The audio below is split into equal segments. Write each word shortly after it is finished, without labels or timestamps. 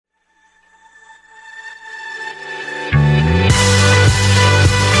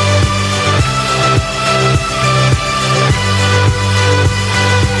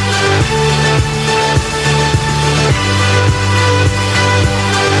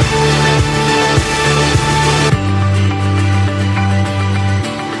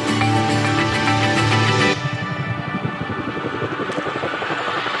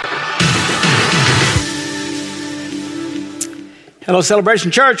Hello,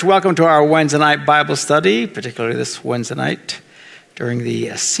 Celebration Church. Welcome to our Wednesday night Bible study, particularly this Wednesday night during the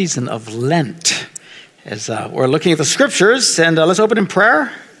season of Lent. As we're looking at the scriptures, and let's open in prayer,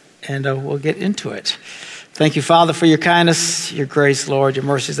 and we'll get into it. Thank you, Father, for your kindness, your grace, Lord, your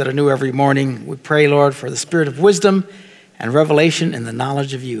mercies that are new every morning. We pray, Lord, for the spirit of wisdom and revelation in the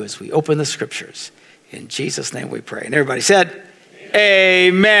knowledge of you as we open the scriptures. In Jesus' name we pray. And everybody said,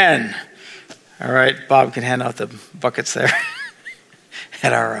 Amen. All right, Bob can hand out the buckets there.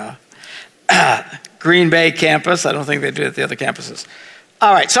 At our Green Bay campus. I don't think they do it at the other campuses.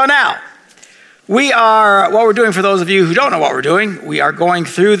 All right, so now, what we're doing for those of you who don't know what we're doing, we are going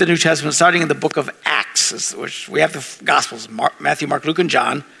through the New Testament, starting in the book of Acts, which we have the Gospels, Matthew, Mark, Luke, and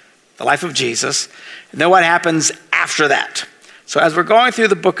John, the life of Jesus, and then what happens after that. So as we're going through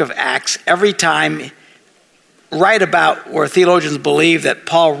the book of Acts, every time, right about where theologians believe that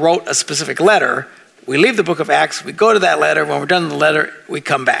Paul wrote a specific letter, we leave the book of Acts, we go to that letter. When we're done with the letter, we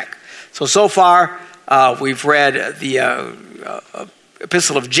come back. So far, we've read the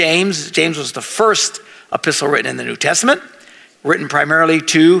epistle of James. James was the first epistle written in the New Testament, written primarily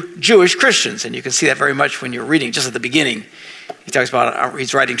to Jewish Christians. And you can see that very much when you're reading, just at the beginning. He talks about,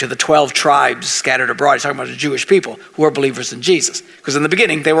 he's writing to the 12 tribes scattered abroad. He's talking about the Jewish people who are believers in Jesus. Because in the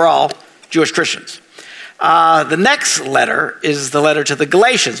beginning, they were all Jewish Christians. The next letter is the letter to the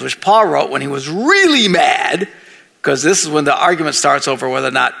Galatians, which Paul wrote when he was really mad, because this is when the argument starts over whether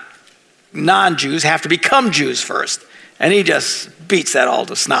or not non-Jews have to become Jews first. And he just beats that all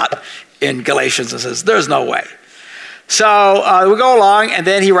to snot in Galatians and says, there's no way. So we go along, and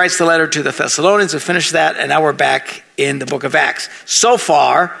then he writes the letter to the Thessalonians and finish that, and now we're back in the book of Acts. So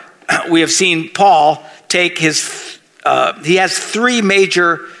far, we have seen Paul take he has three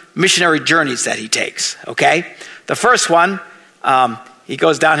major missionary journeys that he takes, okay? The first one, he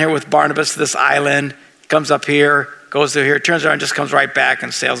goes down here with Barnabas to this island, comes up here, goes through here, turns around, just comes right back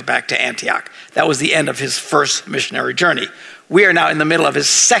and sails back to Antioch. That was the end of his first missionary journey. We are now in the middle of his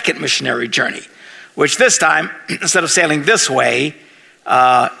second missionary journey, which this time, instead of sailing this way,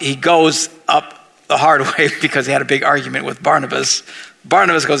 he goes up the hard way because he had a big argument with Barnabas.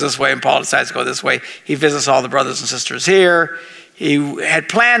 Barnabas goes this way and Paul decides to go this way. He visits all the brothers and sisters here. He had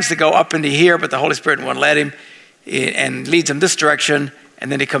plans to go up into here, but the Holy Spirit wouldn't let him and leads him this direction.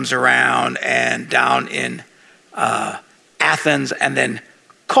 And then he comes around and down in Athens and then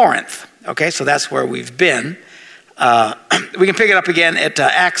Corinth. Okay, so that's where we've been. We can pick it up again at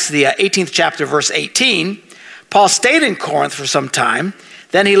Acts, the 18th chapter, verse 18. Paul stayed in Corinth for some time.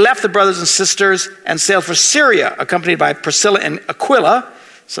 Then he left the brothers and sisters and sailed for Syria, accompanied by Priscilla and Aquila,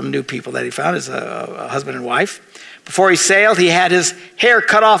 some new people that he found as a husband and wife. Before he sailed, he had his hair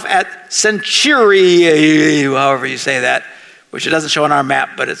cut off at Cenchreae, however you say that, which it doesn't show on our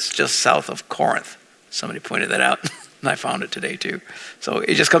map, but it's just south of Corinth. Somebody pointed that out, and I found it today too. So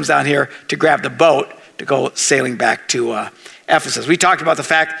he just comes down here to grab the boat to go sailing back to Ephesus. We talked about the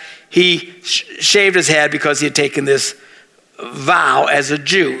fact he shaved his head because he had taken this vow as a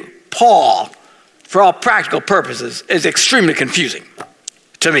Jew. Paul, for all practical purposes, is extremely confusing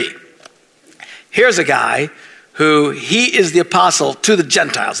to me. Here's a guy who he is the apostle to the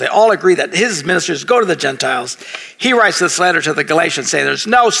Gentiles. They all agree that his ministers go to the Gentiles. He writes this letter to the Galatians saying there's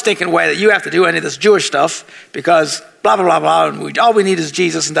no stinking way that you have to do any of this Jewish stuff because blah, blah, blah, blah, and all we need is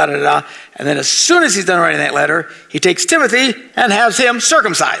Jesus and da-da-da-da. And then as soon as he's done writing that letter, he takes Timothy and has him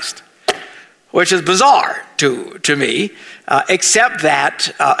circumcised, which is bizarre to me, except that,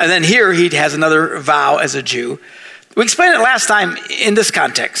 and then here he has another vow as a Jew. We explained it last time in this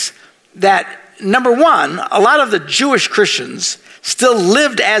context, that number one, a lot of the Jewish Christians still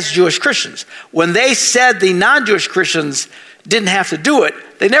lived as Jewish Christians. When they said the non-Jewish Christians didn't have to do it,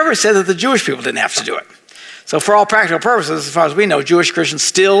 they never said that the Jewish people didn't have to do it. So for all practical purposes, as far as we know, Jewish Christians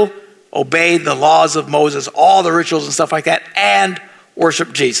still obeyed the laws of Moses, all the rituals and stuff like that, and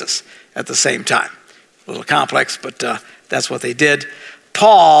worshiped Jesus at the same time. A little complex, but that's what they did.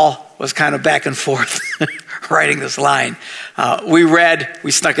 Paul was kind of back and forth writing this line.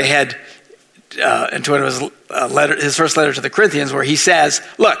 We snuck ahead into one of his first letter to the Corinthians, where he says,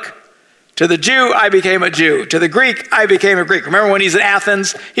 look, to the Jew, I became a Jew. To the Greek, I became a Greek. Remember when he's in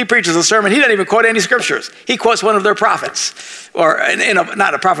Athens, he preaches a sermon. He doesn't even quote any scriptures. He quotes one of their prophets, or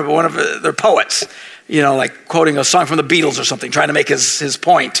not a prophet, but one of their poets, like quoting a song from the Beatles or something, trying to make his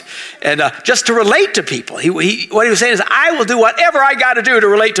point. And just to relate to people. What he was saying is, I will do whatever I got to do to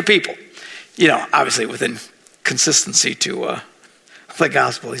relate to people. Obviously within consistency to the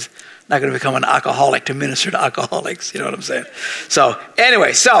gospel. He's not going to become an alcoholic to minister to alcoholics. You know what I'm saying? So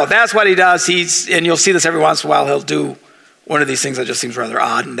anyway, so that's what he does. And you'll see this every once in a while. He'll do one of these things that just seems rather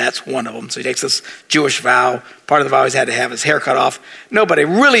odd, and that's one of them. So he takes this Jewish vow. Part of the vow he's had to have his hair cut off. Nobody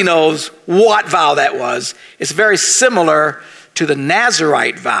really knows what vow that was. It's very similar to the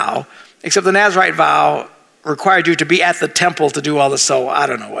Nazirite vow, except the Nazirite vow required you to be at the temple to do all this. So I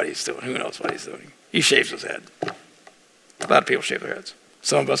don't know what he's doing. Who knows what he's doing? He shaves his head. A lot of people shave their heads.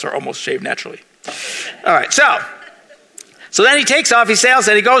 Some of us are almost shaved naturally. All right, so then he takes off, he sails,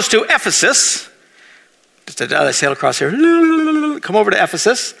 and he goes to Ephesus. They sail across here, come over to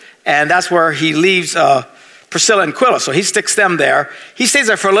Ephesus, and that's where he leaves Priscilla and Aquila. So he sticks them there. He stays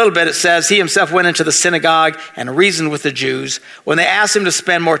there for a little bit. It says he himself went into the synagogue and reasoned with the Jews. When they asked him to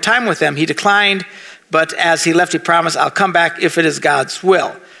spend more time with them, he declined, but as he left, he promised, I'll come back if it is God's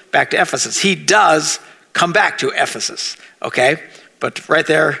will. Back to Ephesus. He does come back to Ephesus, okay? But right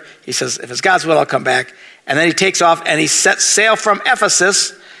there, he says, if it's God's will, I'll come back. And then he takes off and he sets sail from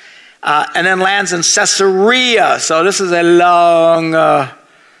Ephesus and then lands in Caesarea. So this is a long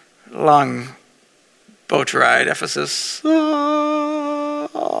boat ride. Ephesus,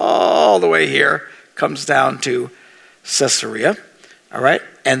 all the way here, comes down to Caesarea. All right?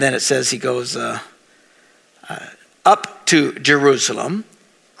 And then it says he goes up to Jerusalem,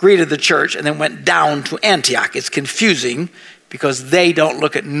 greeted the church, and then went down to Antioch. It's confusing because they don't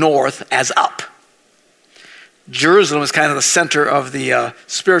look at north as up. Jerusalem is kind of the center of the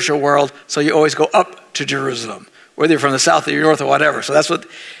spiritual world, so you always go up to Jerusalem, whether you're from the south or north or whatever. So that's what,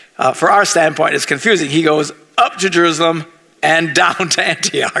 for our standpoint, is confusing. He goes up to Jerusalem and down to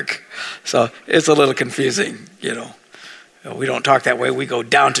Antioch. So it's a little confusing, you know. We don't talk that way. We go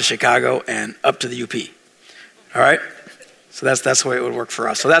down to Chicago and up to the UP. All right? So that's the way it would work for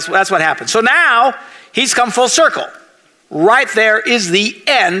us. So that's what happened. So now he's come full circle. Right there is the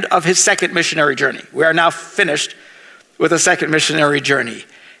end of his second missionary journey. We are now finished with a second missionary journey.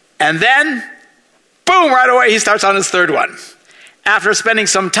 And then, boom, right away he starts on his third one. After spending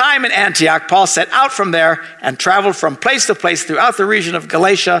some time in Antioch, Paul set out from there and traveled from place to place throughout the region of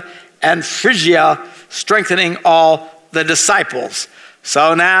Galatia and Phrygia, strengthening all the disciples.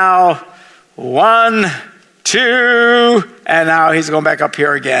 So now, 1, 2, and now he's going back up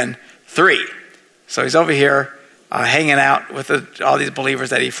here again, 3. So he's over here hanging out with all these believers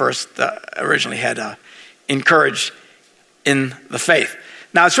that he first originally had encouraged in the faith.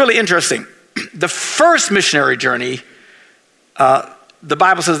 Now it's really interesting. The first missionary journey, the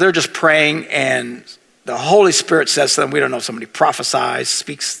Bible says they're just praying and the Holy Spirit says to them, we don't know if somebody prophesies,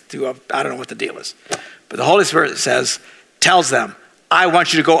 speaks through, I don't know what the deal is. But the Holy Spirit tells them, I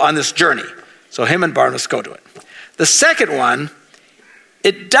want you to go on this journey. So him and Barnabas go to it. The second one,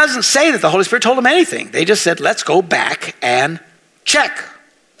 it doesn't say that the Holy Spirit told them anything. They just said, let's go back and check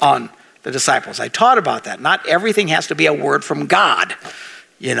on the disciples. I taught about that. Not everything has to be a word from God.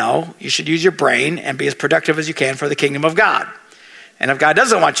 You know, you should use your brain and be as productive as you can for the kingdom of God. And if God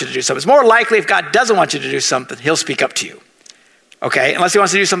doesn't want you to do something, it's more likely if God doesn't want you to do something, he'll speak up to you. Okay? Unless he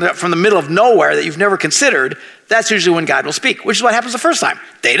wants to do something from the middle of nowhere that you've never considered, that's usually when God will speak, which is what happens the first time.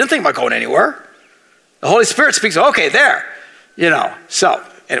 They didn't think about going anywhere. The Holy Spirit speaks, okay, there. You know, so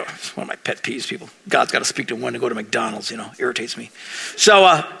anyway, it's one of my pet peeves, people. God's got to speak to one to go to McDonald's, you know, irritates me.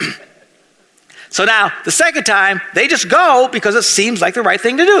 So, so now the second time they just go because it seems like the right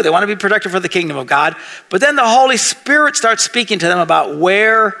thing to do. They want to be productive for the kingdom of God. But then the Holy Spirit starts speaking to them about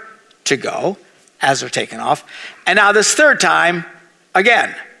where to go as they're taking off. And now this third time,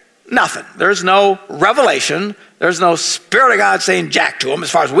 again, nothing. There's no revelation. There's no Spirit of God saying jack to them.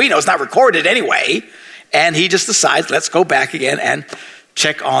 As far as we know, it's not recorded anyway. And he just decides, let's go back again and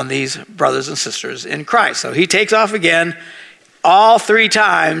check on these brothers and sisters in Christ. So he takes off again. All 3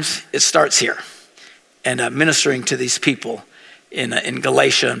 times, it starts here. And ministering to these people in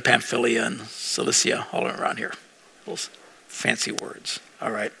Galatia and Pamphylia and Cilicia, all around here. Those fancy words.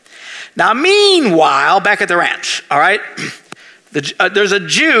 All right. Now, meanwhile, back at the ranch, all right, there's a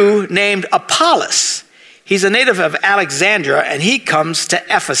Jew named Apollos. He's a native of Alexandria, and he comes to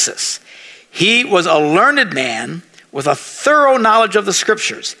Ephesus. He was a learned man with a thorough knowledge of the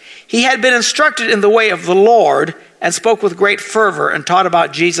scriptures. He had been instructed in the way of the Lord and spoke with great fervor and taught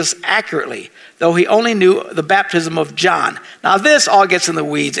about Jesus accurately, though he only knew the baptism of John. Now this all gets in the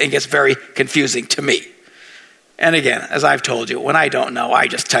weeds and gets very confusing to me. And again, as I've told you, when I don't know, I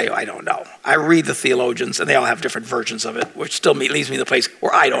just tell you I don't know. I read the theologians and they all have different versions of it, which still leaves me in the place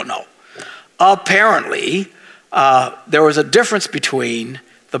where I don't know. Apparently, there was a difference between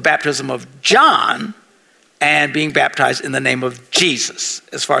the baptism of John and being baptized in the name of Jesus,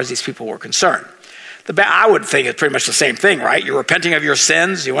 as far as these people were concerned. I would think it's pretty much the same thing, right? You're repenting of your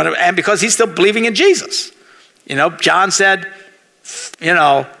sins, and because he's still believing in Jesus. You know, John said, you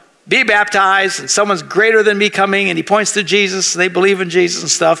know, be baptized, and someone's greater than me coming, and he points to Jesus, and they believe in Jesus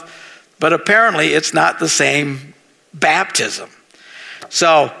and stuff. But apparently it's not the same baptism.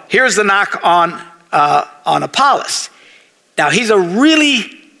 So here's the knock on Apollos. Now he's a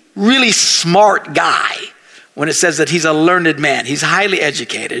really, really smart guy when it says that he's a learned man. He's highly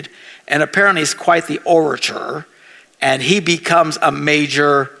educated, and apparently he's quite the orator, and he becomes a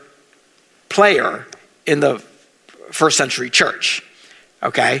major player in the first century church.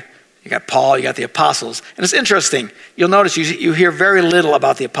 Okay? You got Paul, you got the apostles. And it's interesting. You'll notice you hear very little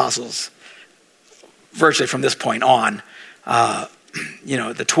about the apostles virtually from this point on.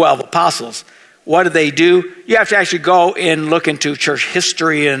 The 12 apostles. What did they do? You have to actually go and look into church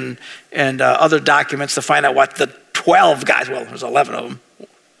history and other documents to find out what the 12 guys, well, there's 11 of them.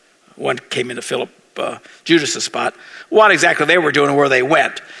 One came in to fill up Judas' spot. What exactly they were doing and where they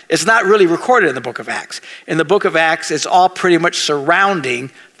went. It's not really recorded in the book of Acts. In the book of Acts, it's all pretty much surrounding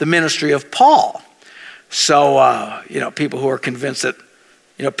the ministry of Paul. So, people who are convinced that,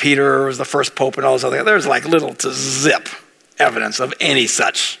 Peter was the first pope and all those other, there's like little to zip evidence of any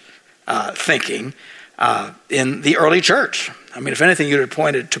such thinking in the early church. I mean, if anything, you'd have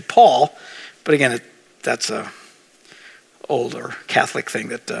pointed to Paul, but again, that's a older Catholic thing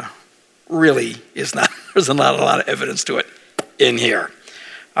that really is not, there's not a lot of evidence to it in here.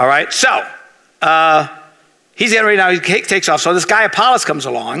 All right, so he's getting ready now, he takes off. So this guy Apollos comes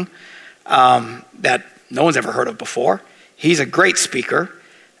along that no one's ever heard of before. He's a great speaker.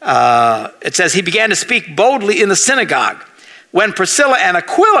 It says he began to speak boldly in the synagogue. When Priscilla and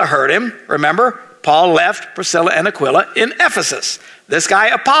Aquila heard him, remember, Paul left Priscilla and Aquila in Ephesus. This guy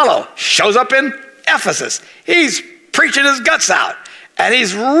Apollo shows up in Ephesus. He's preaching his guts out. And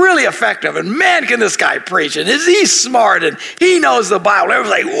he's really effective. And man, can this guy preach. And he's smart and he knows the Bible.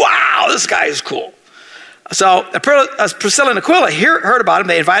 Everyone's like, wow, this guy is cool. So Priscilla and Aquila heard about him.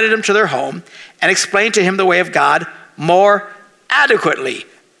 They invited him to their home and explained to him the way of God more adequately.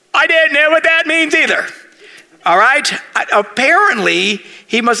 I didn't know what that means either. All right? Apparently,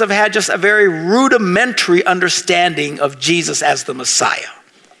 he must have had just a very rudimentary understanding of Jesus as the Messiah.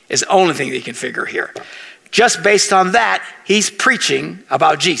 Is the only thing that you can figure here. Just based on that, he's preaching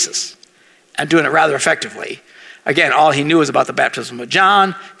about Jesus and doing it rather effectively. Again, all he knew was about the baptism of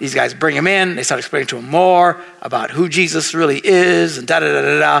John. These guys bring him in. They start explaining to him more about who Jesus really is and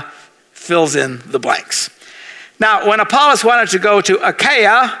da-da-da-da-da. Fills in the blanks. Now, when Apollos wanted to go to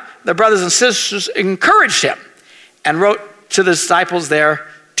Achaia, the brothers and sisters encouraged him and wrote to the disciples there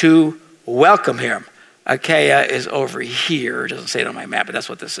to welcome him. Achaia is over here. It doesn't say it on my map, but that's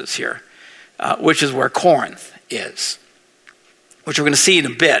what this is here. Which is where Corinth is, which we're going to see in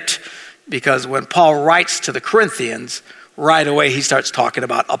a bit, because when Paul writes to the Corinthians, right away he starts talking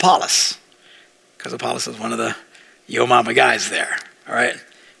about Apollos, because Apollos is one of the yo mama guys there, all right?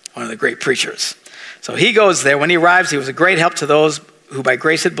 One of the great preachers. So he goes there. When he arrives, he was a great help to those who by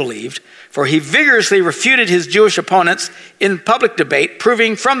grace had believed, for he vigorously refuted his Jewish opponents in public debate,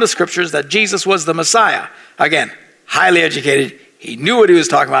 proving from the scriptures that Jesus was the Messiah. Again, highly educated. He knew what he was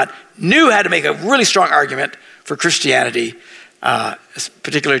talking about, knew how to make a really strong argument for Christianity,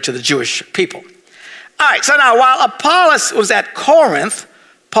 particularly to the Jewish people. All right, so now while Apollos was at Corinth,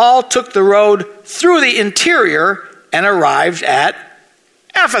 Paul took the road through the interior and arrived at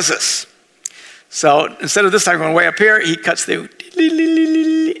Ephesus. So instead of this time going way up here, he cuts through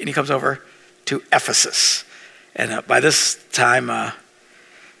and he comes over to Ephesus. And by this time, let's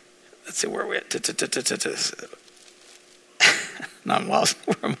see where we're at. Now I'm lost.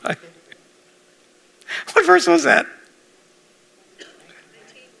 Where am I? What verse was that?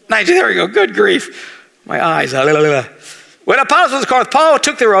 19. There we go. Good grief. My eyes. When Apollos was called, Paul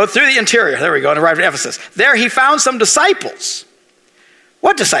took the road through the interior. There we go. And arrived at Ephesus. There he found some disciples.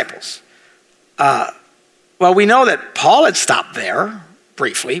 What disciples? Well, we know that Paul had stopped there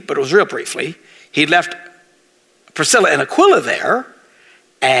briefly, but it was real briefly. He left Priscilla and Aquila there,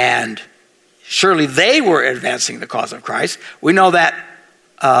 and surely they were advancing the cause of Christ. We know that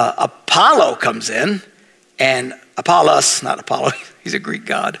Apollo comes in, and Apollos, not Apollo, he's a Greek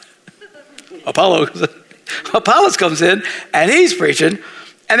god. Apollos comes in, and he's preaching,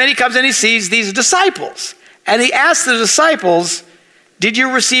 and then he comes in, he sees these disciples, and he asks the disciples, did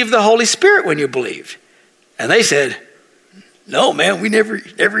you receive the Holy Spirit when you believed? And they said, no, man, we never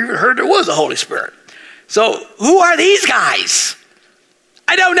even heard there was a Holy Spirit. So who are these guys?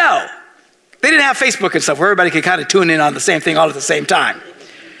 I don't know. They didn't have Facebook and stuff where everybody could kind of tune in on the same thing all at the same time.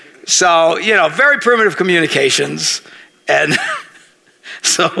 So, very primitive communications. And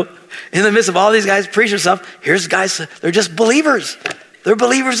so in the midst of all these guys preaching stuff, here's guys, they're just believers. They're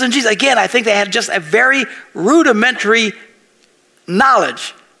believers in Jesus. Again, I think they had just a very rudimentary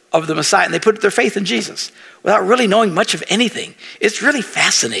knowledge of the Messiah, and they put their faith in Jesus without really knowing much of anything. It's really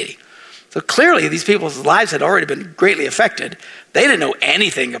fascinating. So clearly these people's lives had already been greatly affected. They didn't know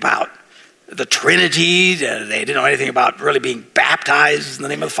anything about the Trinity. They didn't know anything about really being baptized in the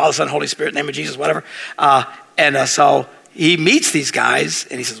name of the Father, Son, Holy Spirit, in the name of Jesus, whatever. So he meets these guys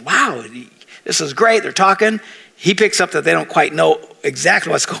and he says, wow, this is great. They're talking. He picks up that they don't quite know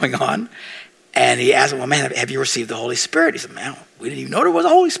exactly what's going on. And he asks them, well, man, have you received the Holy Spirit? He said, man, we didn't even know there was a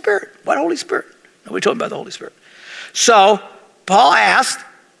Holy Spirit. What Holy Spirit? Nobody told me about the Holy Spirit. So Paul asked,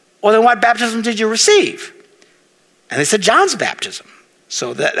 well, then what baptism did you receive? And they said, John's baptism.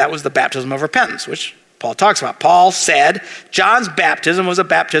 So that was the baptism of repentance, which Paul talks about. Paul said John's baptism was a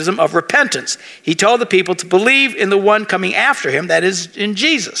baptism of repentance. He told the people to believe in the one coming after him, that is, in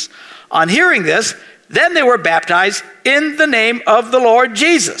Jesus. On hearing this, then they were baptized in the name of the Lord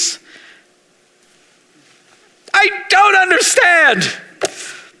Jesus. I don't understand,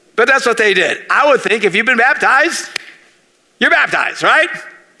 but that's what they did. I would think if you've been baptized, you're baptized, right?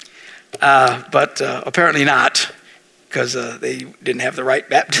 But apparently not, because they didn't have the right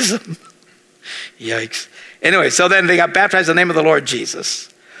baptism. Yikes. Anyway, so then they got baptized in the name of the Lord Jesus.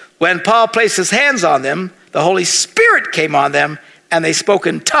 When Paul placed his hands on them, the Holy Spirit came on them, and they spoke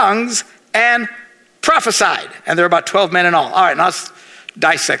in tongues and prophesied. And there were about 12 men in all. All right, now let's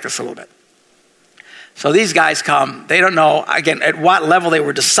dissect this a little bit. So these guys come, they don't know, again, at what level they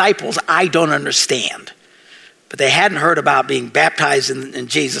were disciples, I don't understand. But they hadn't heard about being baptized in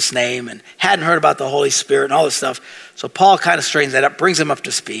Jesus' name and hadn't heard about the Holy Spirit and all this stuff. So Paul kind of straightens that up, brings them up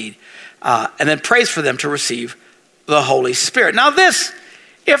to speed, and then prays for them to receive the Holy Spirit. Now this,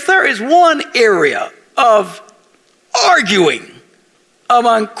 if there is one area of arguing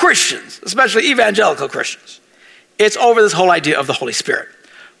among Christians, especially evangelical Christians, it's over this whole idea of the Holy Spirit.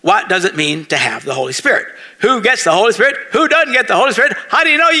 What does it mean to have the Holy Spirit? Who gets the Holy Spirit? Who doesn't get the Holy Spirit? How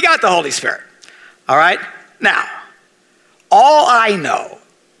do you know you got the Holy Spirit? All right? Now, all I know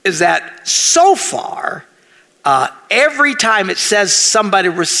is that so far, every time it says somebody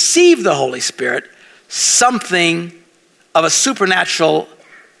received the Holy Spirit, something of a supernatural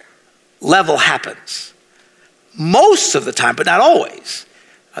level happens. Most of the time, but not always.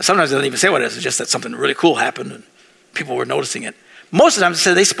 Sometimes they don't even say what it is. It's just that something really cool happened and people were noticing it. Most of the time it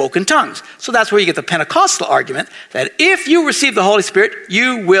says they spoke in tongues. So that's where you get the Pentecostal argument that if you receive the Holy Spirit,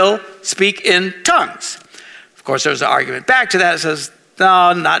 you will speak in tongues. Of course, there's an argument back to that. It says,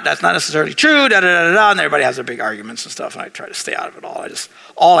 no, that's not necessarily true, and everybody has their big arguments and stuff, and I try to stay out of it all.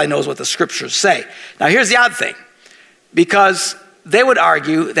 All I know is what the scriptures say. Now, here's the odd thing. Because they would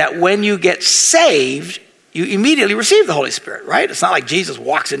argue that when you get saved, you immediately receive the Holy Spirit, right? It's not like Jesus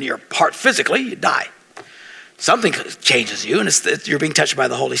walks into your heart physically, you die. Something changes you, and you're being touched by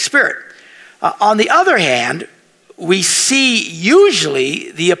the Holy Spirit. On the other hand, we see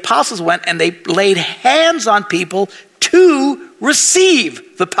usually the apostles went and they laid hands on people to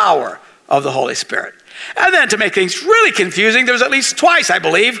receive the power of the Holy Spirit. And then to make things really confusing, there was at least twice, I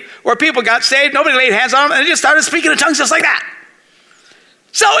believe, where people got saved, nobody laid hands on them, and they just started speaking in tongues just like that.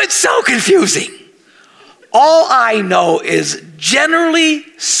 So it's so confusing. All I know is, generally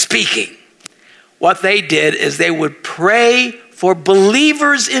speaking, what they did is they would pray for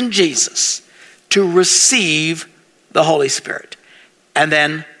believers in Jesus to receive the Holy Spirit. And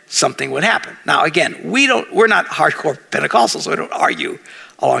then something would happen. Now again, we're not hardcore Pentecostals, so we don't argue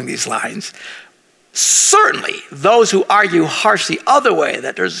along these lines. Certainly, those who argue harsh the other way,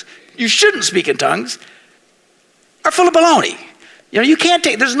 that you shouldn't speak in tongues, are full of baloney. You can't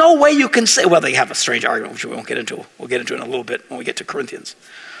there's no way you can say, well, they have a strange argument, which we won't get into. We'll get into it in a little bit when we get to Corinthians.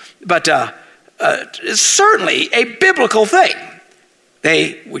 But it's certainly a biblical thing.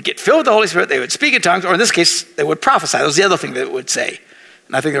 They would get filled with the Holy Spirit, they would speak in tongues, or in this case, they would prophesy. That was the other thing they would say.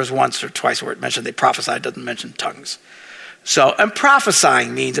 And I think there was once or twice where it mentioned they prophesied, doesn't mention tongues. So, and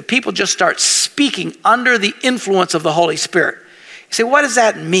prophesying means that people just start speaking under the influence of the Holy Spirit. You say, what does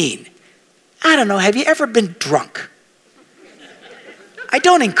that mean? I don't know. Have you ever been drunk? I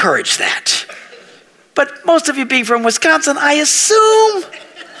don't encourage that. But most of you being from Wisconsin, I assume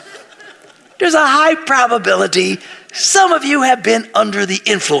there's a high probability some of you have been under the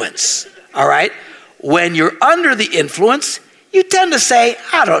influence, all right? When you're under the influence, you tend to say,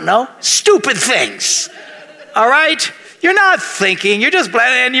 I don't know, stupid things, all right? You're not thinking, you're just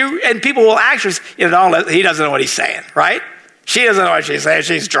blending, and people will actually, he doesn't know what he's saying, right? She doesn't know what she's saying,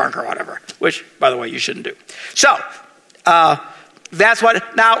 she's drunk or whatever, which, by the way, you shouldn't do. So,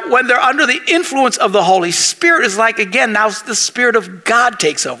 now when they're under the influence of the Holy Spirit, is like, again, now the Spirit of God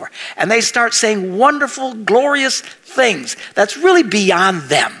takes over. And they start saying wonderful, glorious things that's really beyond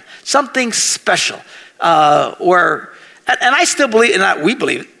them. Something special. And I still believe, and we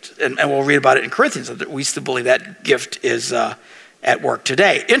believe, and we'll read about it in Corinthians, that we still believe that gift is at work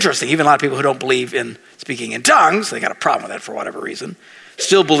today. Interesting, even a lot of people who don't believe in speaking in tongues, they got a problem with that for whatever reason,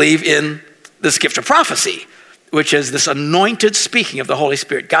 still believe in this gift of prophecy, which is this anointed speaking of the Holy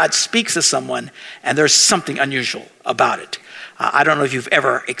Spirit. God speaks to someone, and there's something unusual about it. I don't know if you've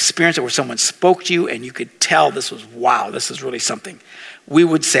ever experienced it where someone spoke to you and you could tell this was, wow, this is really something. We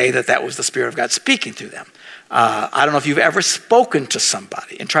would say that that was the Spirit of God speaking through them. I don't know if you've ever spoken to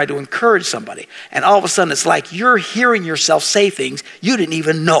somebody and tried to encourage somebody, and all of a sudden it's like you're hearing yourself say things you didn't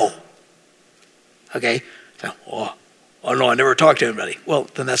even know. Okay? So, oh no, I never talked to anybody. Well,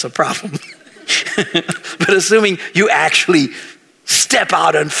 then that's a problem. But assuming you actually step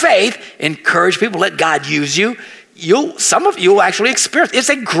out in faith, encourage people, let God use you, some of you will actually experience. It's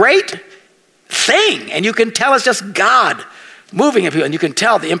a great thing, and you can tell it's just God moving at people, and you can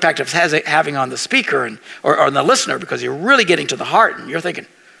tell the impact it's having on the speaker or on the listener, because you're really getting to the heart, and you're thinking,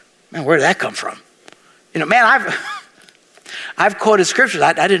 man, where did that come from? Man, I've quoted scriptures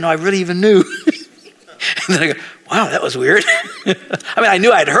I didn't know I really even knew. And then I go, wow, that was weird. I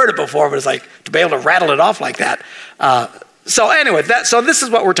knew I'd heard it before, but it's like to be able to rattle it off like that. So anyway, so this is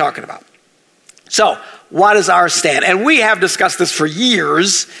what we're talking about. So what is our stand? And we have discussed this for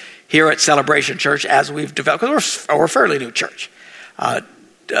years here at Celebration Church as we've developed, because we're a fairly new church,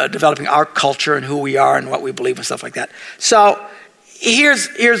 developing our culture and who we are and what we believe and stuff like that. So here's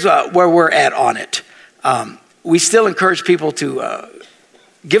where we're at on it. We still encourage people to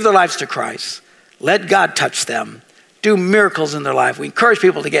give their lives to Christ, let God touch them, do miracles in their life. We encourage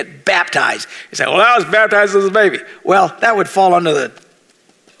people to get baptized. You say, well, I was baptized as a baby. Well, that would fall under the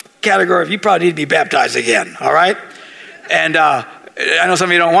category of you probably need to be baptized again, all right? And I know some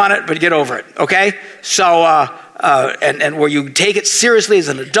of you don't want it, but get over it, okay? So, and where you take it seriously as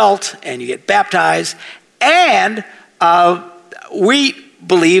an adult and you get baptized, and we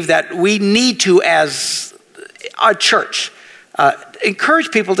believe that we need to, as a church,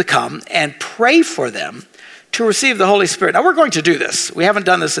 encourage people to come and pray for them to receive the Holy Spirit. Now, we're going to do this. We haven't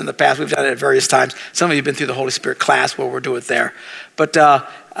done this in the past. We've done it at various times. Some of you have been through the Holy Spirit class where we'll do it there. But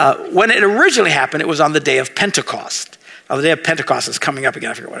when it originally happened, it was on the day of Pentecost. Now, the day of Pentecost is coming up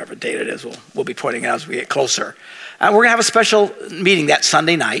again. I forget whatever date it is. We'll be pointing it out as we get closer. We're going to have a special meeting that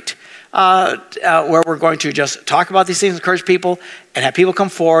Sunday night where we're going to just talk about these things, encourage people, and have people come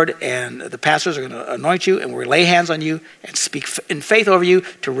forward, and the pastors are going to anoint you, and we're going to lay hands on you and speak in faith over you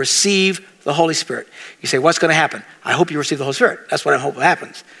to receive the Holy Spirit. You say, what's going to happen? I hope you receive the Holy Spirit. That's what I hope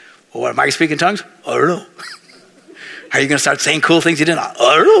happens. Well, am I going to speak in tongues? I don't know. Are you going to start saying cool things you didn't know?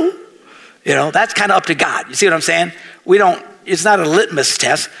 I don't know. That's kind of up to God. You see what I'm saying? It's not a litmus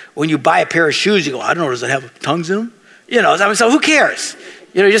test. When you buy a pair of shoes, you go, I don't know, does it have tongues in them? So who cares?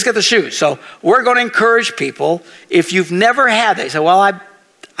 You just get the shoes. So we're going to encourage people. If you've never had that, you say, well, I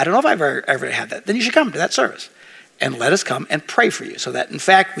don't know if I've ever had that. Then you should come to that service and let us come and pray for you so that, in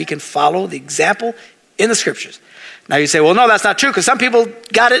fact, we can follow the example in the scriptures. Now you say, well, no, that's not true, because some people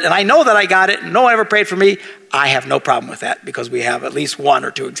got it, and I know that I got it, and no one ever prayed for me. I have no problem with that, because we have at least one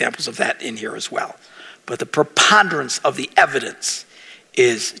or two examples of that in here as well. But the preponderance of the evidence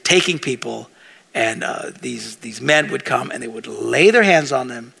is taking people, and these men would come, and they would lay their hands on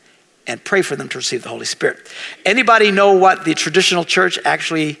them and pray for them to receive the Holy Spirit. Anybody know what the traditional church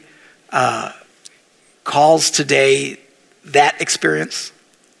actually calls today that experience?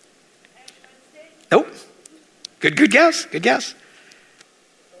 Nope. Good guess. Good guess.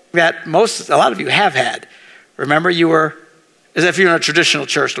 That a lot of you have had. Remember, you were, as if you're in a traditional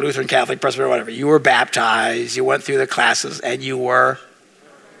church, Lutheran, Catholic, Presbyterian, whatever. You were baptized. You went through the classes, and you were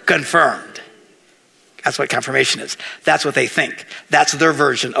confirmed. That's what confirmation is. That's what they think. That's their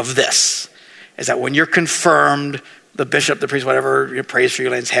version of this. Is that when you're confirmed, the bishop, the priest, whatever, prays for you,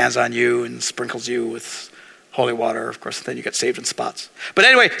 lays hands on you, and sprinkles you with holy water. Of course, then you get saved in spots. But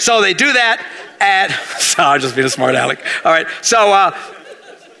anyway, so they do that, and so I'm just being a smart aleck. All right, so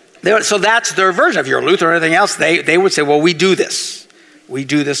that's their version. If you're a Lutheran or anything else, they would say, well, we do this. We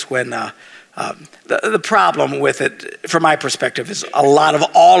do this when the problem with it, from my perspective, is a lot of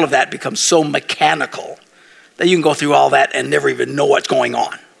all of that becomes so mechanical that you can go through all that and never even know what's going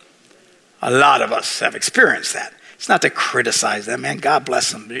on. A lot of us have experienced that. It's not to criticize them, man. God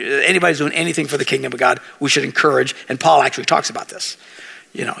bless them. Anybody's doing anything for the kingdom of God, we should encourage. And Paul actually talks about this.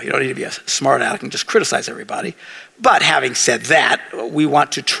 You don't need to be a smart aleck and just criticize everybody. But having said that, we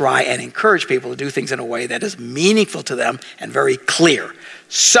want to try and encourage people to do things in a way that is meaningful to them and very clear.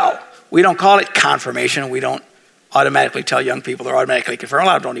 So we don't call it confirmation. We don't automatically tell young people they're automatically confirmed. A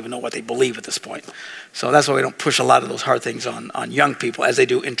lot of them don't even know what they believe at this point. So that's why we don't push a lot of those hard things on young people as they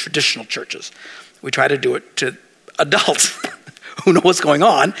do in traditional churches. We try to do it to adults who know what's going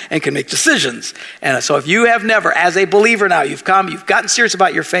on and can make decisions. And so if you have never, as a believer now, you've come, you've gotten serious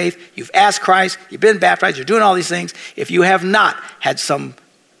about your faith, you've asked Christ, you've been baptized, you're doing all these things. If you have not had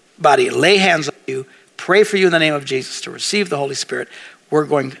somebody lay hands on you, pray for you in the name of Jesus to receive the Holy Spirit, we're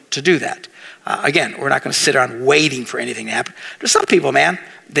going to do that. Again, we're not going to sit around waiting for anything to happen. There's some people, man,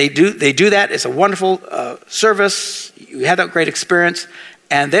 they do that. It's a wonderful service. You have that great experience,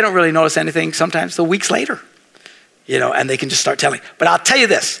 and they don't really notice anything sometimes till weeks later. And they can just start telling. But I'll tell you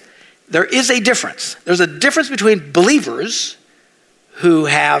this, there is a difference. There's a difference between believers who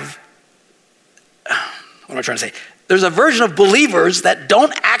have, what am I trying to say? There's a version of believers that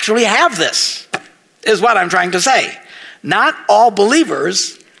don't actually have this, is what I'm trying to say. Not all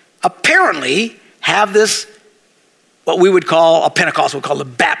believers apparently have this, what we would call, a Pentecostal would call the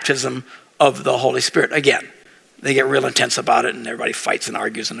baptism of the Holy Spirit. Again, they get real intense about it and everybody fights and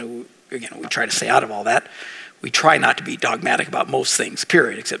argues, and again, we try to stay out of all that. We try not to be dogmatic about most things,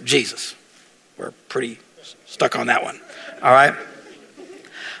 period, except Jesus. We're pretty stuck on that one, all right?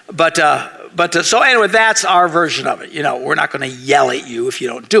 But so anyway, that's our version of it. We're not going to yell at you if you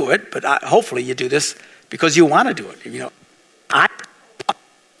don't do it, but hopefully you do this because you want to do it.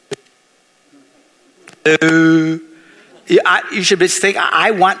 You should think,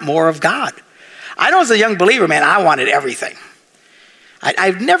 I want more of God. I know as a young believer, man, I wanted everything.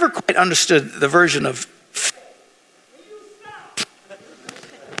 I've never quite understood the version of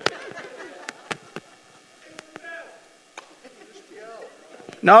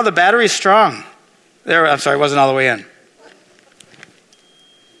No, the battery's strong. There, I'm sorry, it wasn't all the way in.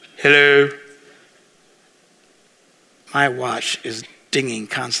 Hello. My watch is dinging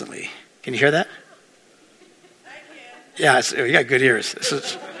constantly. Can you hear that? I can. Yeah, you got good ears. This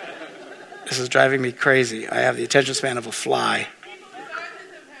is driving me crazy. I have the attention span of a fly. People with autism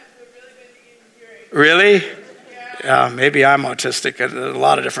have a really good hearing. Really? Yeah, maybe I'm autistic in a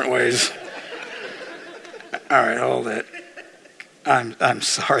lot of different ways. All right, hold it. I'm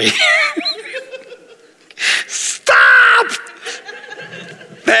sorry. Stop!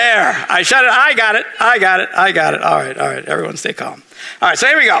 There. I shut it. I got it. All right. Everyone stay calm. All right, so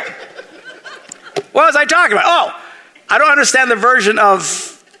here we go. What was I talking about? Oh, I don't understand the version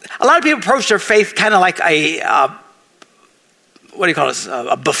of, a lot of people approach their faith kind of like a, what do you call this?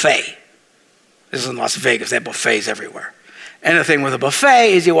 A buffet. This is in Las Vegas. They have buffets everywhere. And the thing with a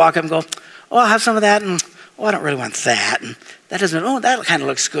buffet is you walk up and go, oh, I'll have some of that, and oh, I don't really want that, and that doesn't, oh, that kind of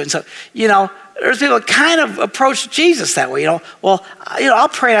looks good. And so, there's people that kind of approach Jesus that way, well, I'll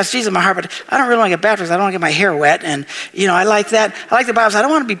pray and ask Jesus in my heart, but I don't really want to get baptized. I don't want to get my hair wet, and, I like that. I like the Bible. I don't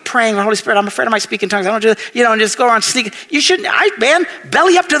want to be praying the Holy Spirit. I'm afraid I might speak in tongues. I don't do that, and just go around sneaking. You shouldn't, man,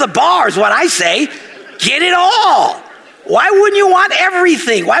 belly up to the bar is what I say. Get it all. Why wouldn't you want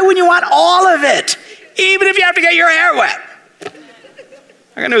everything? Why wouldn't you want all of it? Even if you have to get your hair wet.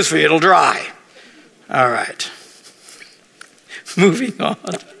 I got news for you. It'll dry. All right. Moving on.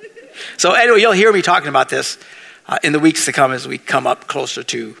 So anyway, you'll hear me talking about this in the weeks to come as we come up closer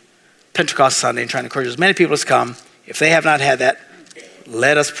to Pentecost Sunday and trying to encourage as many people as come. If they have not had that,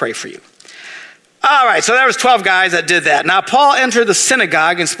 let us pray for you. All right, so there was 12 guys that did that. Now Paul entered the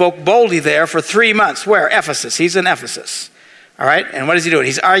synagogue and spoke boldly there for 3 months. Where? Ephesus. He's in Ephesus. All right, and what is he doing?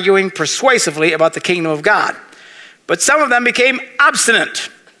 He's arguing persuasively about the kingdom of God. But some of them became obstinate,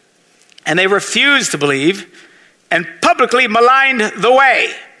 and they refused to believe and publicly maligned the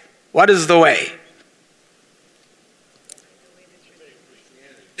way. What is the way?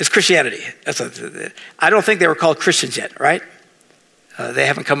 It's Christianity. I don't think they were called Christians yet, right? They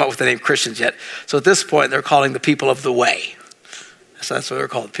haven't come up with the name Christians yet. So at this point, they're calling the people of the way. So that's what they're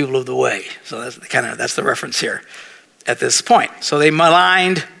called, people of the way. So that's the reference here at this point. So they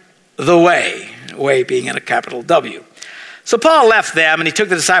maligned the way being in a capital W. So Paul left them, and he took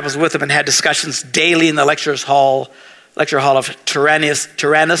the disciples with him and had discussions daily in the lecture hall of Tyrannus.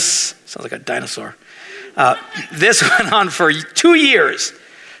 Sounds like a dinosaur. This went on for 2 years,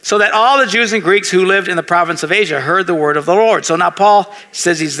 so that all the Jews and Greeks who lived in the province of Asia heard the word of the Lord. So now Paul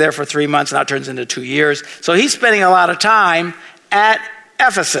says he's there for 3 months, now it turns into 2 years. So he's spending a lot of time at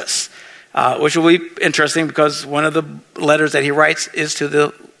Ephesus, which will be interesting because one of the letters that he writes is to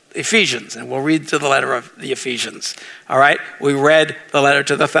the Ephesians, and we'll read to the letter of the Ephesians. All right, we read the letter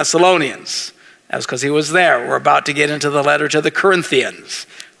to the Thessalonians. That was because he was there. We're about to get into the letter to the Corinthians,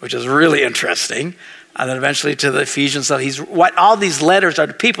 which is really interesting. And then eventually to the Ephesians. So all these letters are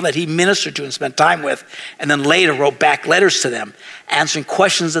to people that he ministered to and spent time with, and then later wrote back letters to them, answering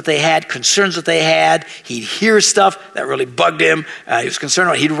questions that they had, concerns that they had. He'd hear stuff that really bugged him. He was concerned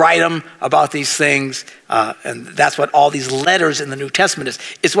about. He'd write them about these things, and that's what all these letters in the New Testament is.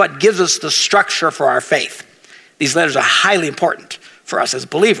 It's what gives us the structure for our faith. These letters are highly important for us as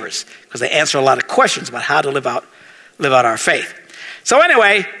believers because they answer a lot of questions about how to live out our faith. So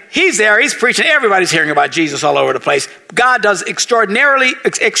anyway, he's there, he's preaching, everybody's hearing about Jesus all over the place. God does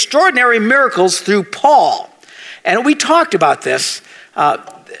extraordinary miracles through Paul. And we talked about this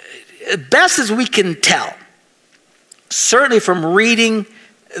best as we can tell, certainly from reading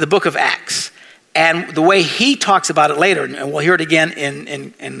the book of Acts and the way he talks about it later, and we'll hear it again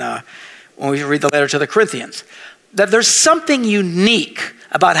when we read the letter to the Corinthians, that there's something unique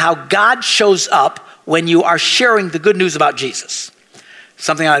about how God shows up when you are sharing the good news about Jesus.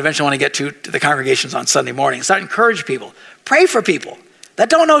 Something I eventually want to get to the congregations on Sunday morning. Start encouraging people. Pray for people that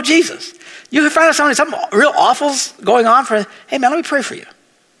don't know Jesus. You can find out something real awful's going on hey man, let me pray for you.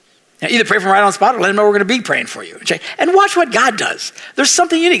 Either pray for them right on the spot or let them know we're going to be praying for you. And watch what God does. There's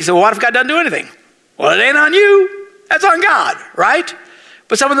something unique. So what if God doesn't do anything? Well, it ain't on you. That's on God, right?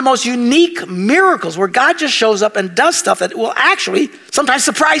 But some of the most unique miracles where God just shows up and does stuff that will actually sometimes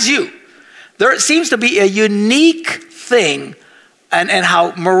surprise you. There seems to be a unique thing and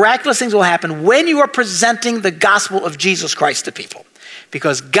how miraculous things will happen when you are presenting the gospel of Jesus Christ to people.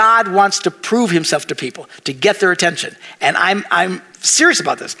 Because God wants to prove himself to people, to get their attention. And I'm serious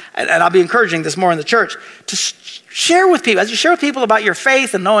about this. And I'll be encouraging this more in the church, to share with people. As you share with people about your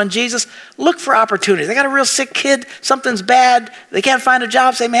faith and knowing Jesus, look for opportunities. They got a real sick kid, something's bad, they can't find a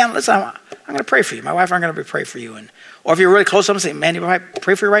job, say, man, listen, I'm going to pray for you. My wife and I are going to pray for you. Or if you're really close to someone, say, man, you might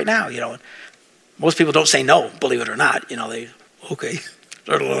pray for you right now. Most people don't say no, believe it or not. Okay,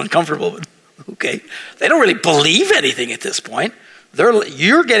 they're a little uncomfortable, but okay. They don't really believe anything at this point.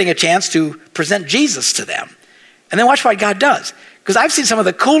 You're getting a chance to present Jesus to them. And then watch what God does. Because I've seen some of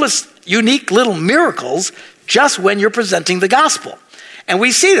the coolest, unique little miracles just when you're presenting the gospel. And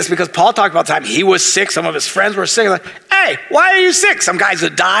we see this because Paul talked about the time he was sick. Some of his friends were sick. Like, hey, why are you sick? Some guys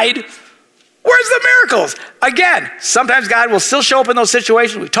that died. Where's the miracles? Again, sometimes God will still show up in those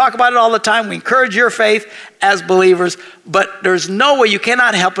situations. We talk about it all the time. We encourage your faith as believers. But there's no way you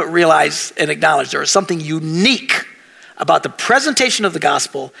cannot help but realize and acknowledge there is something unique about the presentation of the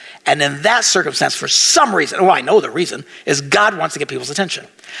gospel, and in that circumstance, for some reason, I know the reason, is God wants to get people's attention.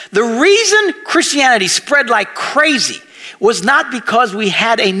 The reason Christianity spread like crazy was not because we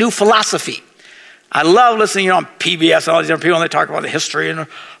had a new philosophy. I love listening on PBS and all these different people, and they talk about the history, and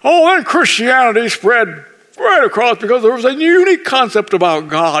then Christianity spread right across because there was a unique concept about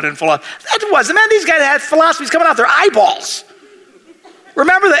God and philosophy. That wasn't, man, these guys had philosophies coming out their eyeballs.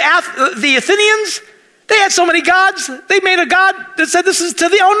 Remember the Athenians? They had so many gods, they made a god that said this is to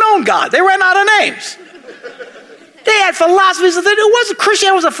the unknown God. They ran out of names. They had philosophies. It wasn't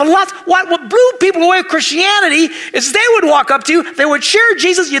Christianity, it was a philosophy. What blew people away with Christianity is they would walk up to you, they would share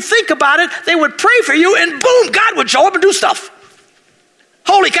Jesus, you'd think about it, they would pray for you, and boom, God would show up and do stuff.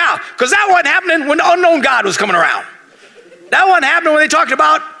 Holy cow, because that wasn't happening when the unknown God was coming around. That wasn't happening when they talked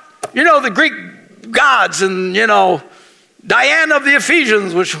about, the Greek gods and, Diana of the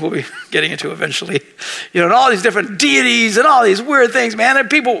Ephesians, which we'll be getting into eventually, and all these different deities and all these weird things, man. And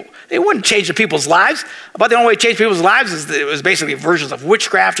people, they wouldn't change the people's lives. But the only way to change people's lives is it was basically versions of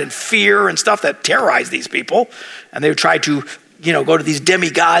witchcraft and fear and stuff that terrorized these people. And they would try to, go to these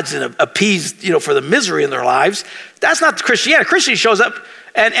demigods and appease, for the misery in their lives. That's not Christianity. Christianity shows up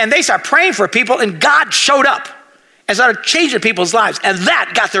and they start praying for people, and God showed up and started changing people's lives. And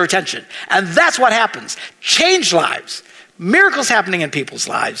that got their attention. And that's what happens. Change lives. Miracles happening in people's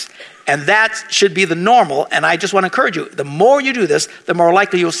lives, and that should be the normal. And I just want to encourage you, the more you do this, the more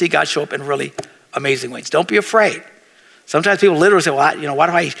likely you'll see God show up in really amazing ways. Don't be afraid. Sometimes people literally say, why do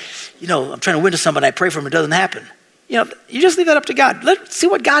I, I'm trying to win to somebody, I pray for him, it doesn't happen. You just leave that up to God. Let's see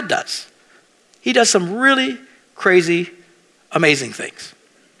what God does. He does some really crazy, amazing things.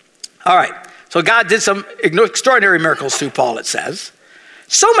 All right, so God did some extraordinary miracles through Paul, it says.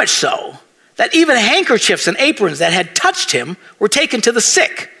 So much so that even handkerchiefs and aprons that had touched him were taken to the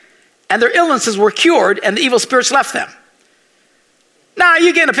sick, and their illnesses were cured, and the evil spirits left them. Now,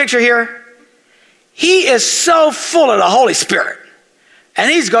 you getting a picture here? He is so full of the Holy Spirit, and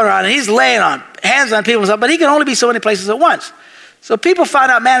he's going around and he's laying on hands on people and stuff, but he can only be so many places at once. So people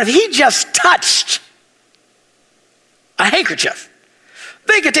found out, man, if he just touched a handkerchief,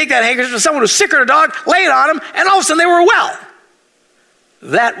 they could take that handkerchief to someone who's sick or a dog, lay it on them, and all of a sudden they were well.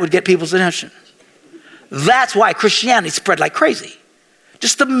 That would get people's attention. That's why Christianity spread like crazy.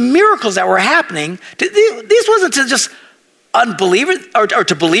 Just the miracles that were happening. These wasn't to just unbelievers or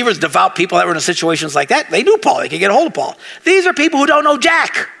to believers, devout people that were in situations like that. They knew Paul. They could get a hold of Paul. These are people who don't know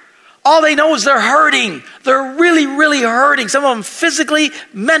jack. All they know is they're hurting. They're really, really hurting. Some of them physically,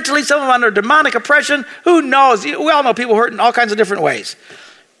 mentally, some of them under demonic oppression. Who knows? We all know people hurt in all kinds of different ways.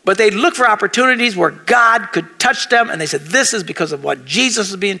 But they'd look for opportunities where God could touch them, and they said, this is because of what Jesus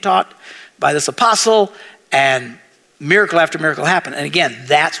is being taught by this apostle, and miracle after miracle happened. And again,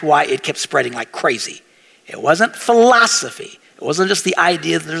 that's why it kept spreading like crazy. It wasn't philosophy. It wasn't just the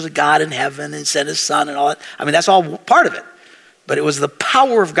idea that there's a God in heaven and sent his son and all that. I mean, that's all part of it. But it was the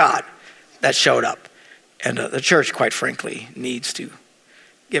power of God that showed up. And the church, quite frankly, needs to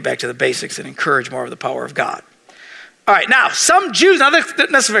get back to the basics and encourage more of the power of God. All right, now, some Jews, now the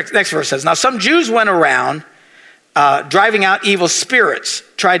next verse says, now some Jews went around driving out evil spirits,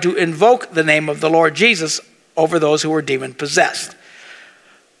 tried to invoke the name of the Lord Jesus over those who were demon-possessed.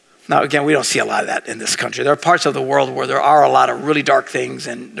 Now, again, we don't see a lot of that in this country. There are parts of the world where there are a lot of really dark things,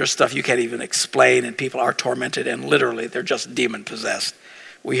 and there's stuff you can't even explain, and people are tormented, and literally they're just demon-possessed.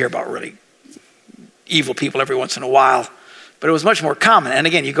 We hear about really evil people every once in a while, but it was much more common. And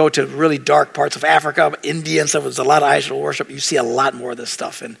again, you go to really dark parts of Africa, India and stuff, there's a lot of idol worship. You see a lot more of this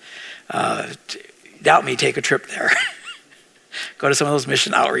stuff, and doubt me, take a trip there. Go to some of those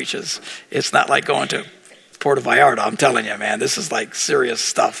mission outreaches. It's not like going to Puerto Vallarta. I'm telling you, man, this is like serious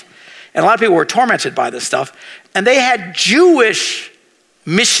stuff. And a lot of people were tormented by this stuff. And they had Jewish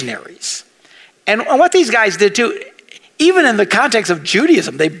missionaries. And what these guys did too, even in the context of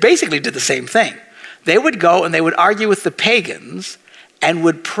Judaism, they basically did the same thing. They would go and they would argue with the pagans and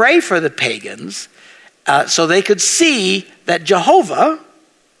would pray for the pagans so they could see that Jehovah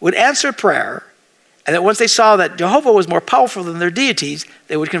would answer prayer, and that once they saw that Jehovah was more powerful than their deities,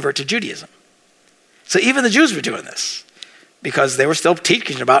 they would convert to Judaism. So even the Jews were doing this because they were still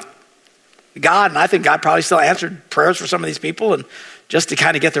teaching about God, and I think God probably still answered prayers for some of these people and just to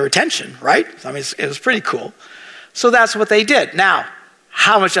kind of get their attention, right? I mean, it was pretty cool. So that's what they did. Now,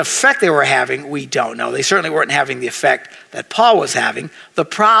 how much effect they were having, we don't know. They certainly weren't having the effect that Paul was having. The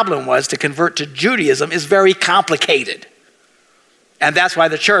problem was to convert to Judaism is very complicated. And that's why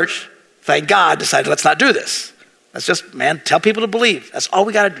the church, thank God, decided let's not do this. Let's just, man, tell people to believe. That's all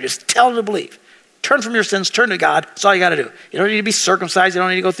we got to do, just tell them to believe. Turn from your sins, turn to God. That's all you got to do. You don't need to be circumcised. You don't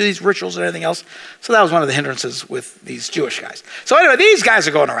need to go through these rituals or anything else. So that was one of the hindrances with these Jewish guys. So anyway, these guys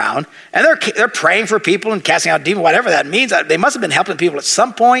are going around, and they're praying for people and casting out demons, whatever that means. They must have been helping people at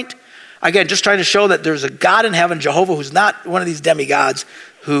some point. Again, just trying to show that there's a God in heaven, Jehovah, who's not one of these demigods,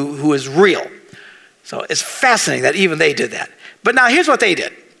 who is real. So it's fascinating that even they did that. But now here's what they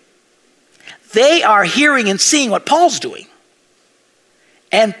did. They are hearing and seeing what Paul's doing.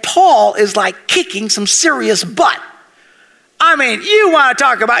 And Paul is like kicking some serious butt. I mean, you want to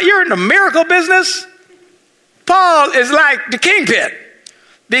talk about, you're in the miracle business? Paul is like the kingpin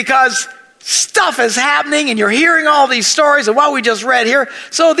because stuff is happening and you're hearing all these stories of what we just read here.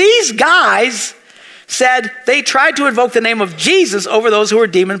 So these guys said they tried to invoke the name of Jesus over those who were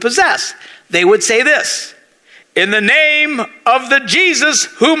demon-possessed. They would say this, in the name of the Jesus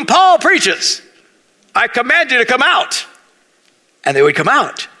whom Paul preaches, I command you to come out. And they would come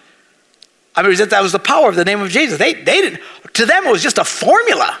out. I mean, that was the power of the name of Jesus. They didn't, to them it was just a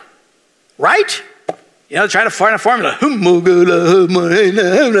formula, right? You know, trying to find a formula. And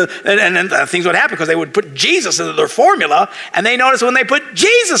things would happen because they would put Jesus into their formula, and they noticed when they put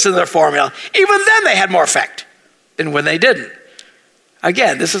Jesus in their formula, even then they had more effect than when they didn't.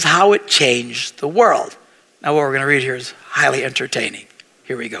 Again, this is how it changed the world. Now what we're going to read here is highly entertaining.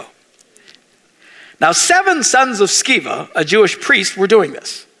 Here we go. Now 7 sons of Sceva, a Jewish priest, were doing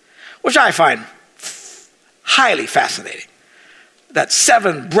this, which I find highly fascinating, that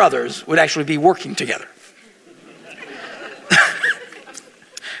 7 brothers would actually be working together.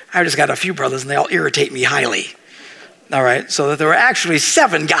 I just got a few brothers and they all irritate me highly. All right, so that there were actually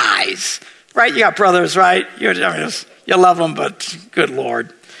 7 guys, right? You got brothers, right? You love them, but good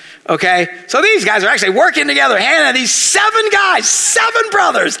Lord. Okay, so these guys are actually working together, and these 7 guys, 7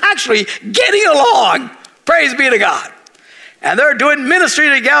 brothers, actually getting along. Praise be to God. And they're doing ministry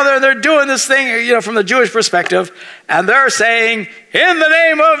together, and they're doing this thing, you know, from the Jewish perspective, and they're saying, in the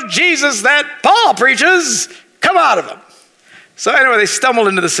name of Jesus that Paul preaches, come out of him. So anyway, they stumbled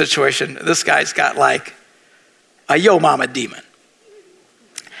into the situation. This guy's got like a yo mama demon.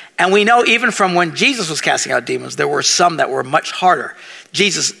 And we know even from when Jesus was casting out demons, there were some that were much harder.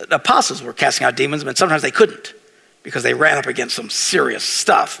 The apostles were casting out demons, but sometimes they couldn't because they ran up against some serious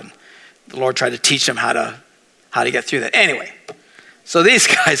stuff. And the Lord tried to teach them how to get through that. Anyway, so these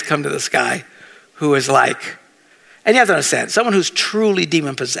guys come to this guy who is like, and you have to understand, someone who's truly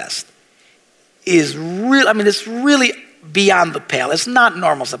demon-possessed is real. I mean, it's really beyond the pale. It's not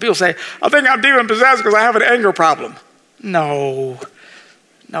normal stuff. People say, I think I'm demon-possessed because I have an anger problem. No,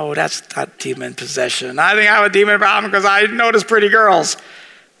 that's not demon possession. I think I have a demon problem because I notice pretty girls.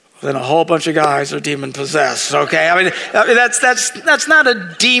 then a whole bunch of guys are demon possessed, okay? I mean that's not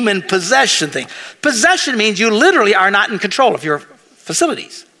a demon possession thing. Possession means you literally are not in control of your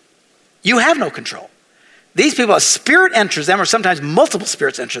facilities. You have no control. These people, a spirit enters them, or sometimes multiple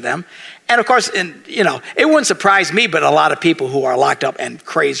spirits enter them. And of course, it wouldn't surprise me, but a lot of people who are locked up and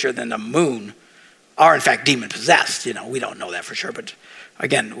crazier than the moon are in fact demon possessed. We don't know that for sure, but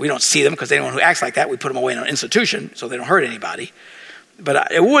again, we don't see them because anyone who acts like that, we put them away in an institution so they don't hurt anybody.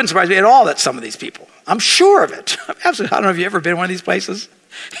 But it wouldn't surprise me at all that some of these people, I'm sure of it. Absolutely. I don't know if you've ever been in one of these places.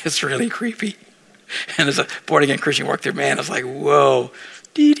 It's really creepy. And as a born-again Christian walk through, man, it's like, whoa.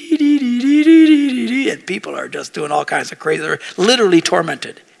 And people are just doing all kinds of crazy. They're literally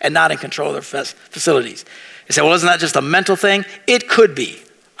tormented and not in control of their facilities. You say, well, isn't that just a mental thing? It could be.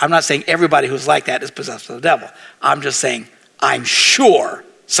 I'm not saying everybody who's like that is possessed by the devil. I'm just saying I'm sure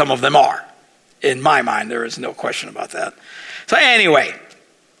some of them are. In my mind, there is no question about that. So anyway,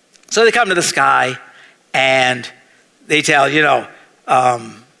 so they come to this guy and they tell, in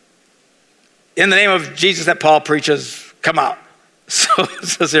the name of Jesus that Paul preaches, come out. So it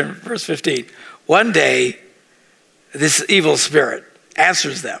says here in verse 15, one day this evil spirit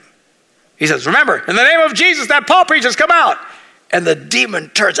answers them. He says, remember, in the name of Jesus that Paul preaches, come out. And the demon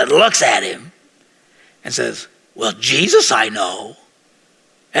turns and looks at him and says, well, Jesus I know,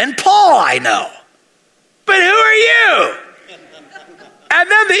 and Paul I know, but who are you? And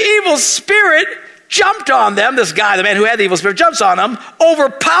then the evil spirit jumped on them. This guy, the man who had the evil spirit, jumps on them,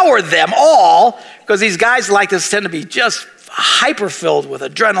 overpowered them all, because these guys like this tend to be just hyper-filled with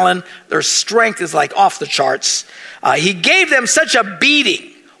adrenaline. Their strength is like off the charts. He gave them such a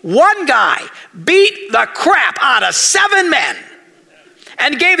beating. One guy beat the crap out of 7 men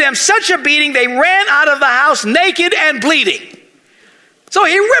and gave them such a beating they ran out of the house naked and bleeding. So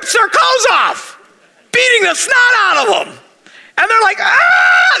he rips their clothes off, beating the snot out of them. And they're like,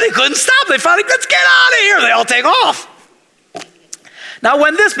 they couldn't stop. They finally, let's get out of here. They all take off. Now,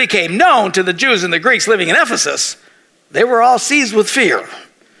 when this became known to the Jews and the Greeks living in Ephesus, they were all seized with fear.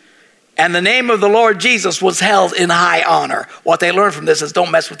 And the name of the Lord Jesus was held in high honor. What they learned from this is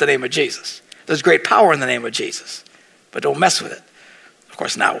don't mess with the name of Jesus. There's great power in the name of Jesus, but don't mess with it. Of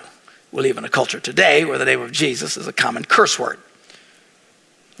course, now we live in a culture today where the name of Jesus is a common curse word.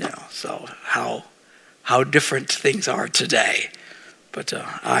 So how different things are today. But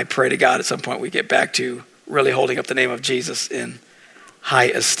I pray to God at some point we get back to really holding up the name of Jesus in high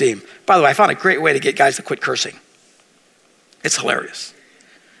esteem. By the way, I found a great way to get guys to quit cursing. It's hilarious.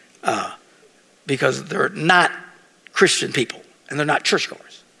 Because they're not Christian people and they're not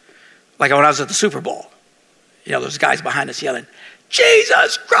churchgoers. Like when I was at the Super Bowl, those guys behind us yelling,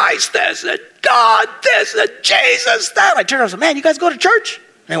 Jesus Christ this and God this and Jesus that. I turned around and said, man, you guys go to church?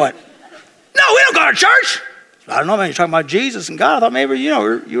 And they went, no, we don't go to church. I don't know, man, you're talking about Jesus and God. I thought maybe,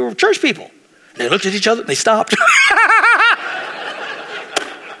 you were church people. And they looked at each other and they stopped.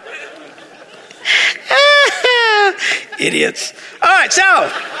 Idiots. All right,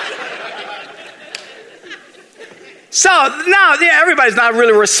 so now, everybody's not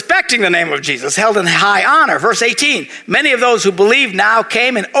really respecting the name of Jesus, held in high honor. Verse 18, many of those who believed now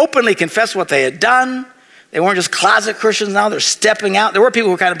came and openly confessed what they had done. They weren't just closet Christians now, they're stepping out. There were people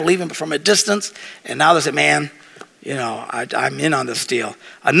who were kind of believing from a distance, and now they say, man, I'm in on this deal.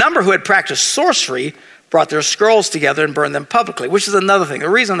 A number who had practiced sorcery brought their scrolls together and burned them publicly, which is another thing. The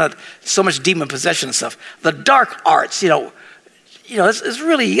reason that so much demon possession and stuff, the dark arts, it's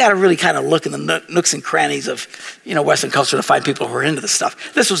really, you got to really kind of look in the nooks and crannies of, Western culture to find people who are into this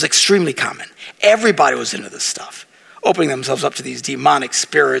stuff. This was extremely common. Everybody was into this stuff, opening themselves up to these demonic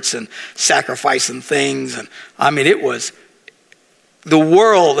spirits and sacrificing things. And it was the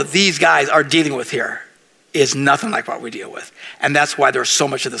world that these guys are dealing with here is nothing like what we deal with. And that's why there's so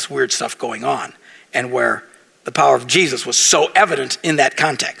much of this weird stuff going on, and where the power of Jesus was so evident in that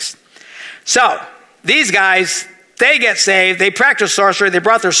context. So these guys, they get saved, they practice sorcery, they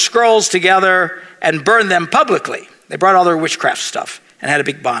brought their scrolls together and burned them publicly. They brought all their witchcraft stuff and had a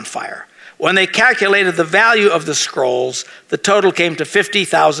big bonfire. When they calculated the value of the scrolls, the total came to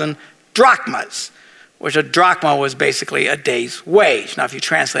 50,000 drachmas, which a drachma was basically a day's wage. Now, if you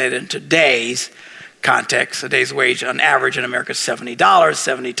translate it into days context, a day's wage on average in America is $70.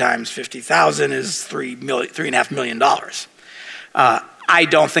 70 times 50,000 is $3.5 million. I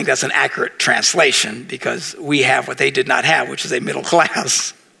don't think that's an accurate translation because we have what they did not have, which is a middle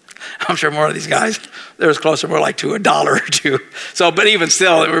class. I'm sure more of these guys, they're as closer more like to $1 or $2. So, but even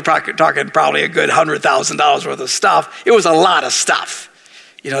still, we're talking probably a good $100,000 worth of stuff. It was a lot of stuff,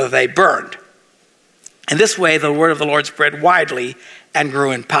 that they burned. And this way, the word of the Lord spread widely and grew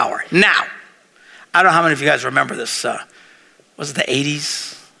in power. Now, I don't know how many of you guys remember this. Was it the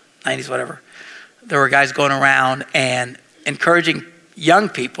 80s? 90s, whatever. There were guys going around and encouraging young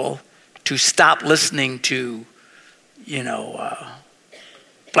people to stop listening to,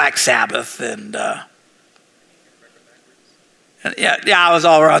 Black Sabbath and I was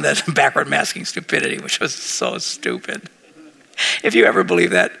all around that backward masking stupidity, which was so stupid. If you ever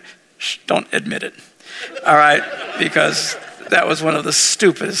believe that, don't admit it. All right, because that was one of the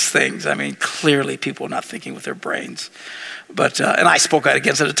stupidest things. I mean, clearly people not thinking with their brains. But and I spoke out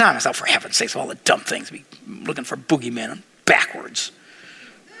against it at the time. I thought, for heaven's sakes, all the dumb things, be looking for boogeymen backwards.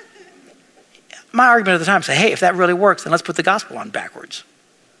 My argument at the time said, hey, if that really works, then let's put the gospel on backwards.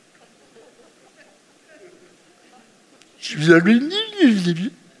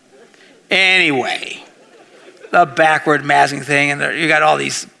 Anyway, the backward masking thing, and you got all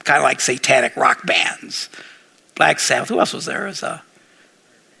these kind of like satanic rock bands. Black Sabbath, who else was there? It was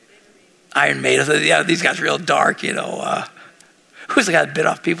Iron Maiden. Yeah, these guys are real dark, Who's the guy that bit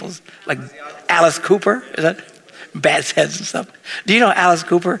off people's, like Alice Cooper? Is that bad heads and stuff? Do you know Alice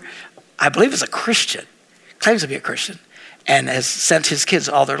Cooper? I believe is a Christian, claims to be a Christian, and has sent his kids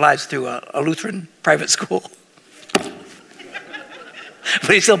all their lives through a Lutheran private school.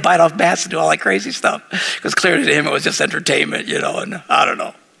 But he still bite off bats and do all that crazy stuff. Because clearly to him it was just entertainment, and I don't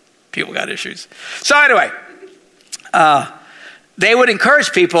know. People got issues. So anyway, they would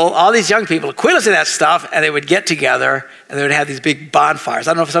encourage people, all these young people, to quit listening to that stuff, and they would get together, and they would have these big bonfires.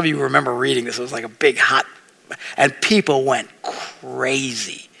 I don't know if some of you remember reading this. It was like a big hot, and people went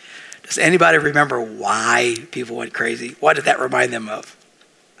crazy. Does anybody remember why people went crazy? What did that remind them of?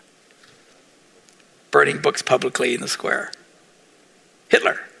 Burning books publicly in the square.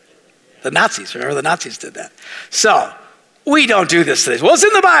 Hitler. The Nazis. Remember, the Nazis did that. So, we don't do this today. Well, it's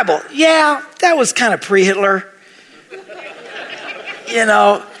in the Bible. Yeah, that was kind of pre-Hitler.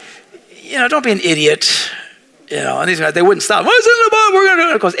 Don't be an idiot. And these guys, they wouldn't stop. Well, it's in the Bible. We're going to do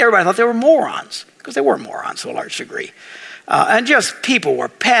it. Of course, everybody thought they were morons. Because they were morons to a large degree. And just people were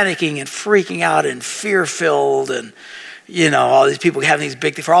panicking and freaking out and fear-filled and, all these people having these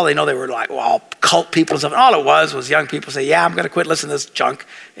big things. For all they know, they were like, well, cult people and stuff. And all it was young people say, yeah, I'm going to quit listening to this junk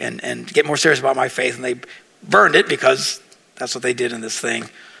and get more serious about my faith. And they burned it because that's what they did in this thing.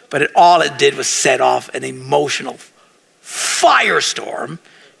 But all it did was set off an emotional firestorm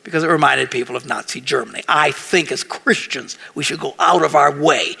because it reminded people of Nazi Germany. I think as Christians, we should go out of our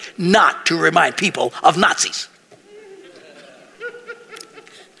way not to remind people of Nazis.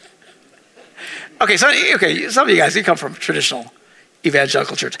 Okay, some of you guys, you come from traditional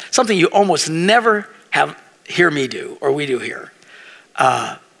evangelical church. Something you almost never hear me do, or we do here.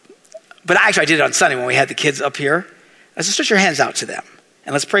 But actually I did it on Sunday when we had the kids up here. I said, stretch your hands out to them,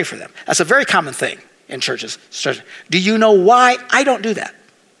 and let's pray for them. That's a very common thing in churches. Do you know why I don't do that?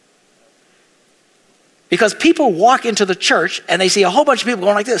 Because people walk into the church, and they see a whole bunch of people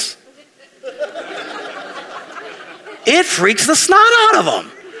going like this. It freaks the snot out of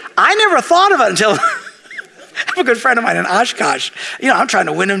them. I never thought of it until I have a good friend of mine in Oshkosh. I'm trying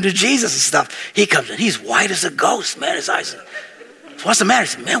to win him to Jesus and stuff. He comes in, he's white as a ghost, man. His eyes, what's the matter? He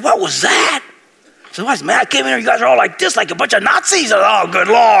said, man, what was that? I said, what's, man, I came in here, you guys are all like this, like a bunch of Nazis. Oh, good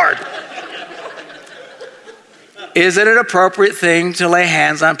Lord. Is it an appropriate thing to lay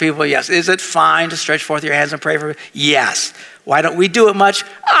hands on people? Yes. Is it fine to stretch forth your hands and pray for people? Yes. Why don't we do it much?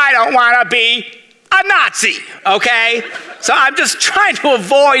 I don't want to be a Nazi, okay? So I'm just trying to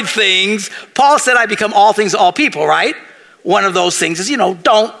avoid things. Paul said I become all things to all people, right? One of those things is,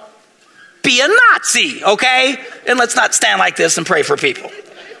 don't be a Nazi, okay? And let's not stand like this and pray for people.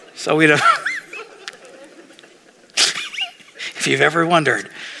 So we don't. If you've ever wondered,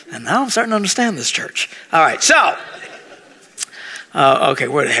 and now I'm starting to understand this church. All right, so, okay,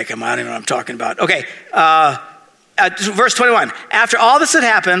 where the heck am I? I don't even know what I'm talking about. Okay, verse 21. After all this had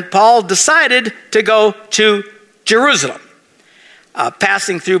happened, Paul decided to go to Jerusalem,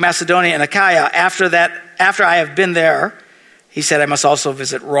 passing through Macedonia and Achaia. After I have been there, he said, I must also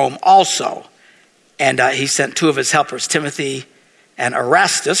visit Rome also. And he sent two of his helpers, Timothy and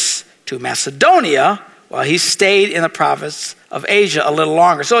Erastus, to Macedonia, while he stayed in the province of Asia a little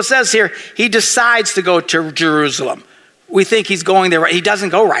longer. So it says here, he decides to go to Jerusalem. We think he's going there. He doesn't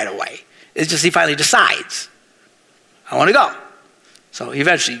go right away. It's just he finally decides, I want to go. So he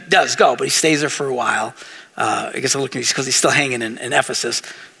eventually does go, but he stays there for a while. I guess because he's still hanging in Ephesus.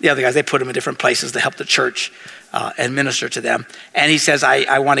 The other guys, they put him in different places to help the church and minister to them. And he says,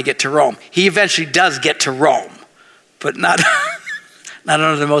 I want to get to Rome. He eventually does get to Rome, but not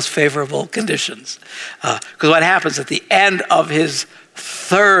under the most favorable conditions. Because what happens at the end of his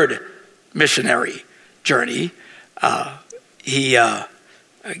third missionary journey, he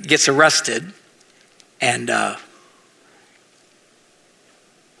gets arrested and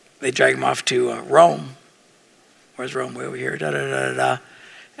they drag him off to Rome. Where's Rome? Way over here.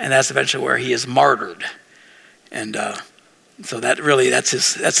 And that's eventually where he is martyred. And so that's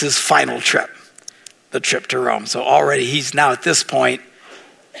his final trip, the trip to Rome. So already he's now at this point,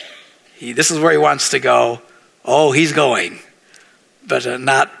 this is where he wants to go. Oh, he's going, but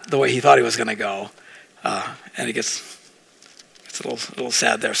not the way he thought he was going to go. And it gets a little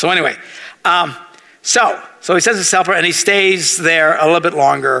sad there. So anyway, so he sends himself, and he stays there a little bit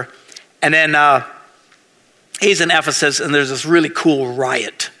longer. And then he's in Ephesus, and there's this really cool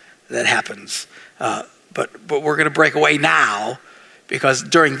riot that happens. But we're going to break away now, because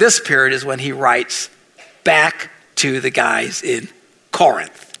during this period is when he writes back to the guys in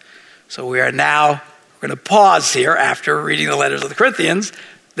Corinth. So we're going to pause here after reading the letters of the Corinthians.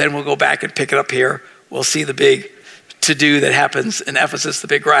 Then we'll go back and pick it up here. We'll see the big to-do that happens in Ephesus, the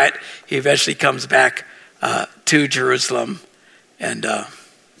big riot. He eventually comes back to Jerusalem, and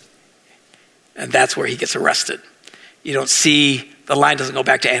that's where he gets arrested. You don't see, the line doesn't go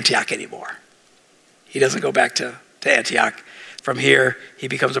back to Antioch anymore. He doesn't go back to Antioch. From here, he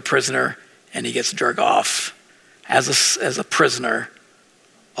becomes a prisoner, and he gets dragged off as a prisoner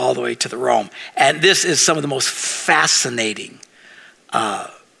all the way to the Rome. And this is some of the most fascinating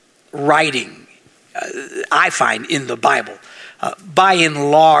writing I find in the Bible. By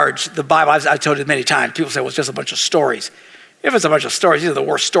and large, the Bible, I've told you many times, people say, well, it's just a bunch of stories. If it's a bunch of stories, these are the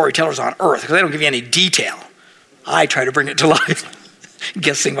worst storytellers on earth, because they don't give you any detail. I try to bring it to life,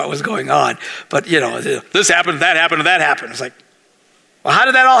 guessing what was going on. But, this happened, that happened, and that happened. It's like, well, how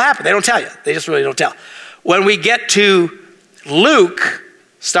did that all happen? They don't tell you. They just really don't tell. When we get to Luke,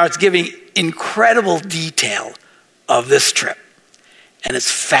 starts giving incredible detail of this trip. And it's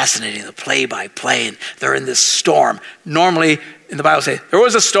fascinating, the play-by-play, and they're in this storm. Normally, in the Bible, say, there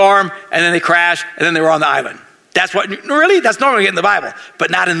was a storm, and then they crashed, and then they were on the island. That's normally in the Bible,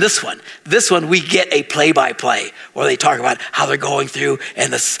 but not in this one. This one, we get a play-by-play where they talk about how they're going through,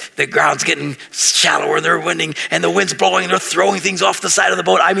 and the ground's getting shallower, and they're winding, and the wind's blowing, and they're throwing things off the side of the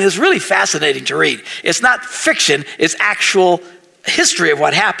boat. I mean, it's really fascinating to read. It's not fiction, it's actual history of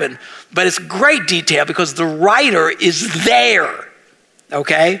what happened, but it's great detail because the writer is there,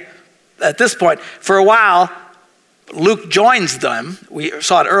 okay? At this point, for a while, Luke joins them. We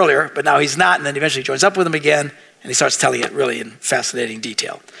saw it earlier, but now he's not, and then eventually joins up with them again, and he starts telling it really in fascinating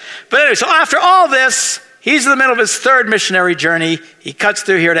detail. But anyway, so after all this, he's in the middle of his third missionary journey. He cuts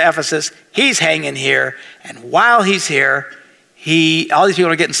through here to Ephesus. He's hanging here, and while he's here, all these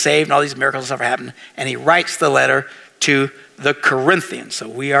people are getting saved, and all these miracles and stuff are happening, and he writes the letter to the Corinthians. So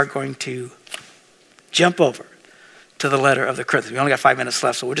we are going to jump over to the letter of the Corinthians. We only got 5 minutes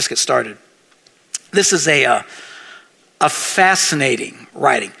left, so we'll just get started. This is a fascinating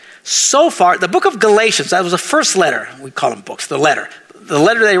writing. So far, the book of Galatians, that was the first letter. We call them books, the letter. The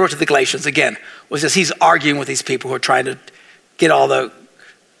letter that he wrote to the Galatians, again, was just he's arguing with these people who are trying to get all the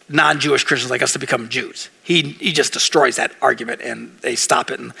non-Jewish Christians like us to become Jews. He just destroys that argument, and they stop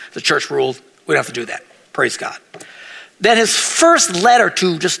it, and the church ruled, we don't have to do that. Praise God. Then his first letter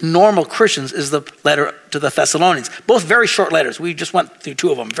to just normal Christians is the letter to the Thessalonians. Both very short letters. We just went through two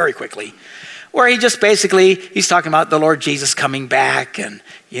of them very quickly. Where he just basically, he's talking about the Lord Jesus coming back and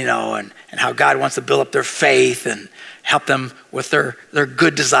how God wants to build up their faith and help them with their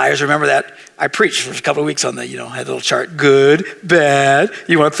good desires. Remember that? I preached for a couple of weeks on the, had a little chart, good, bad,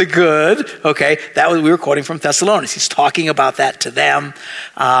 you want the good, okay? We were quoting from Thessalonians. He's talking about that to them,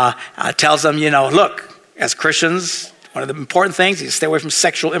 tells them, look, as Christians, one of the important things is to stay away from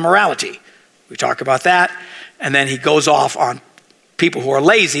sexual immorality. We talk about that. And then he goes off on people who are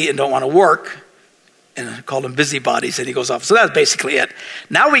lazy and don't want to work, and call them busybodies, and he goes off. So that's basically it.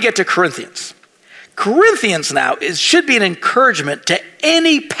 Now we get to Corinthians. Corinthians now should be an encouragement to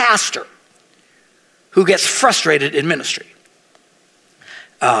any pastor who gets frustrated in ministry.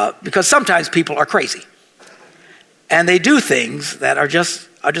 Because sometimes people are crazy. And they do things that are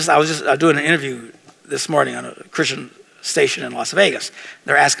I was doing an interview this morning on a Christian station in Las Vegas.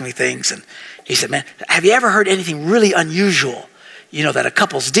 They're asking me things, and he said, man, have you ever heard anything really unusual, that a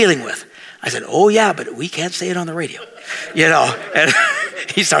couple's dealing with? I said, oh yeah, but we can't say it on the radio, and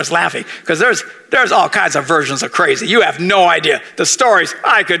he starts laughing because there's all kinds of versions of crazy. You have no idea. The stories,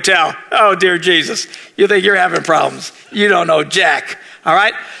 I could tell. Oh, dear Jesus, you think you're having problems. You don't know jack, all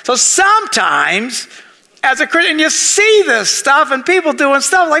right? So sometimes, as a Christian, you see this stuff and people doing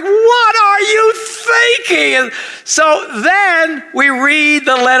stuff like, what are you thinking? And so then we read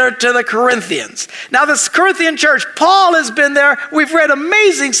the letter to the Corinthians. Now this Corinthian church, Paul has been there. We've read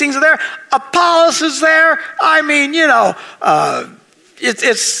amazing things there. Apollos is there. I mean,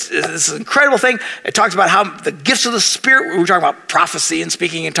 it's an incredible thing. It talks about how the gifts of the Spirit, we were talking about prophecy and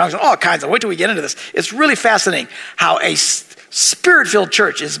speaking in tongues and all kinds of, wait till we get into this. It's really fascinating how a Spirit-filled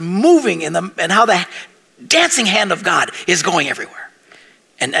church is moving and how the dancing hand of God is going everywhere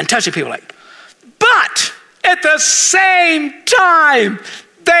and touching people like. But at the same time,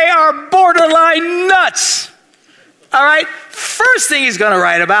 they are borderline nuts. All right? First thing he's going to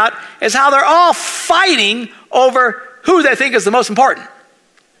write about is how they're all fighting over who they think is the most important.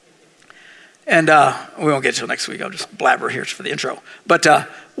 And we won't get to it next week. I'll just blabber here for the intro. But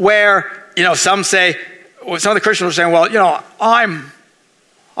where, some say, some of the Christians are saying, well,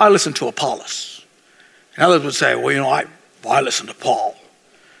 I listen to Apollos. And others would say, well, I listen to Paul.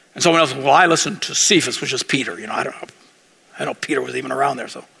 And someone else, well, I listen to Cephas, which is Peter. I don't know Peter was even around there,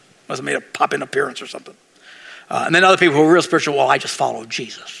 so must have made a pop-in appearance or something. And then other people who are real spiritual, well, I just follow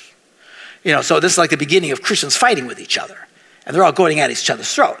Jesus. So this is like the beginning of Christians fighting with each other. And they're all going at each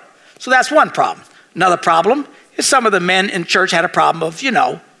other's throat. So that's one problem. Another problem is some of the men in church had a problem of,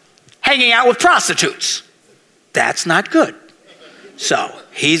 hanging out with prostitutes. That's not good. So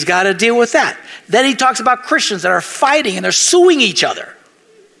he's got to deal with that. Then he talks about Christians that are fighting and they're suing each other,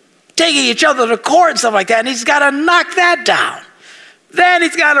 taking each other to court and stuff like that. And he's got to knock that down. Then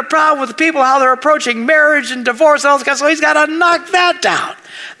he's got a problem with the people, how they're approaching marriage and divorce and all this kind of stuff. So he's got to knock that down.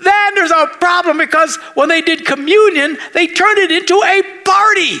 Then there's a problem because when they did communion, they turned it into a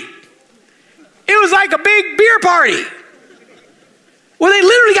party. It was like a big beer party where they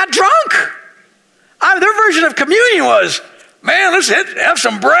literally got drunk. Their version of communion was, man, let's have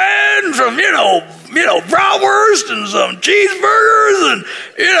some bread and some, bratwurst and some cheeseburgers and,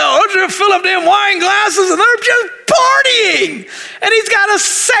 let's just fill up them wine glasses and they're just partying. And he's got to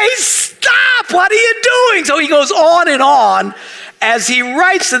say, stop, what are you doing? So he goes on and on as he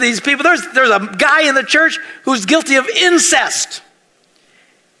writes to these people. There's a guy in the church who's guilty of incest.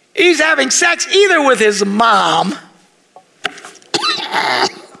 He's having sex either with his mom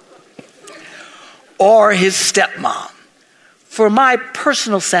or his stepmom. For my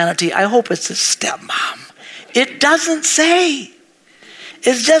personal sanity, I hope it's his stepmom. It doesn't say.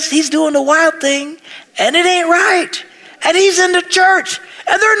 It's just he's doing the wild thing, and it ain't right. And he's in the church,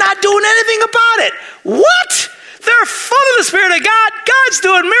 and they're not doing anything about it. What? They're full of the Spirit of God. God's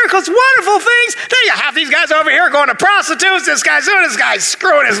doing miracles, wonderful things. Then you have these guys over here going to prostitutes. This guy's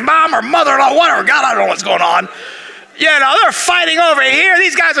screwing his mom or mother-in-law, whatever. God, I don't know what's going on. They're fighting over here.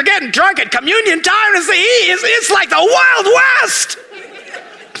 These guys are getting drunk at communion time. It's like the Wild West.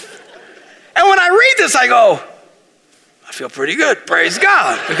 And when I read this, I go, I feel pretty good, praise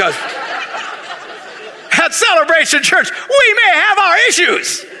God. Because at Celebration Church, we may have our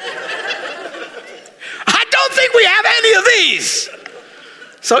issues. I don't think we have any of these.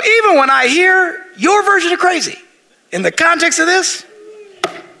 So even when I hear your version of crazy, in the context of this,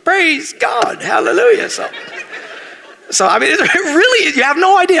 praise God, hallelujah. So I mean, it really, you have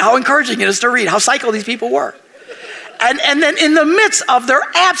no idea how encouraging it is to read, how psycho these people were. And then in the midst of their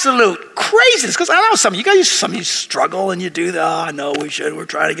absolute craziness, because I know some of you struggle and you do I know we're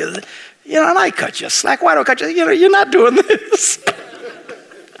trying to get it. And I cut you slack. Why don't I cut you? You're not doing this.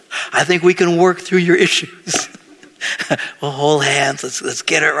 I think we can work through your issues. We'll hold hands. Let's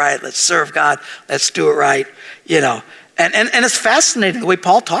get it right. Let's serve God. Let's do it right. And it's fascinating the way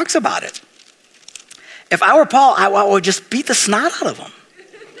Paul talks about it. If I were Paul, I would just beat the snot out of him.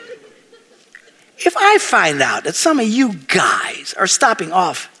 If I find out that some of you guys are stopping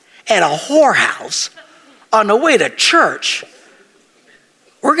off at a whorehouse on the way to church,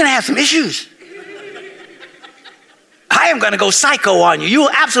 we're going to have some issues. I am going to go psycho on you. You will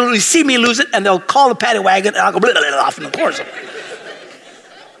absolutely see me lose it, and they'll call the paddy wagon, and I'll go blah, blah, blah, off in the course of it.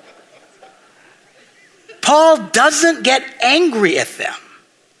 Paul doesn't get angry at them.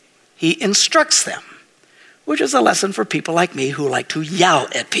 He instructs them, which is a lesson for people like me who like to yell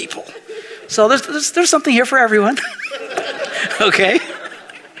at people. So there's something here for everyone. Okay?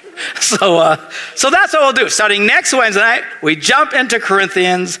 So that's what we'll do. Starting next Wednesday night, we jump into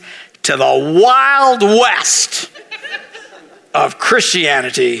Corinthians to the Wild West of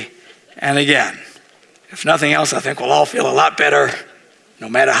Christianity. And again, if nothing else, I think we'll all feel a lot better. No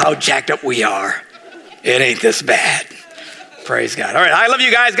matter how jacked up we are, it ain't this bad. Praise God. All right, I love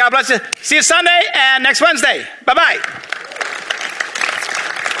you guys. God bless you. See you Sunday and next Wednesday. Bye-bye.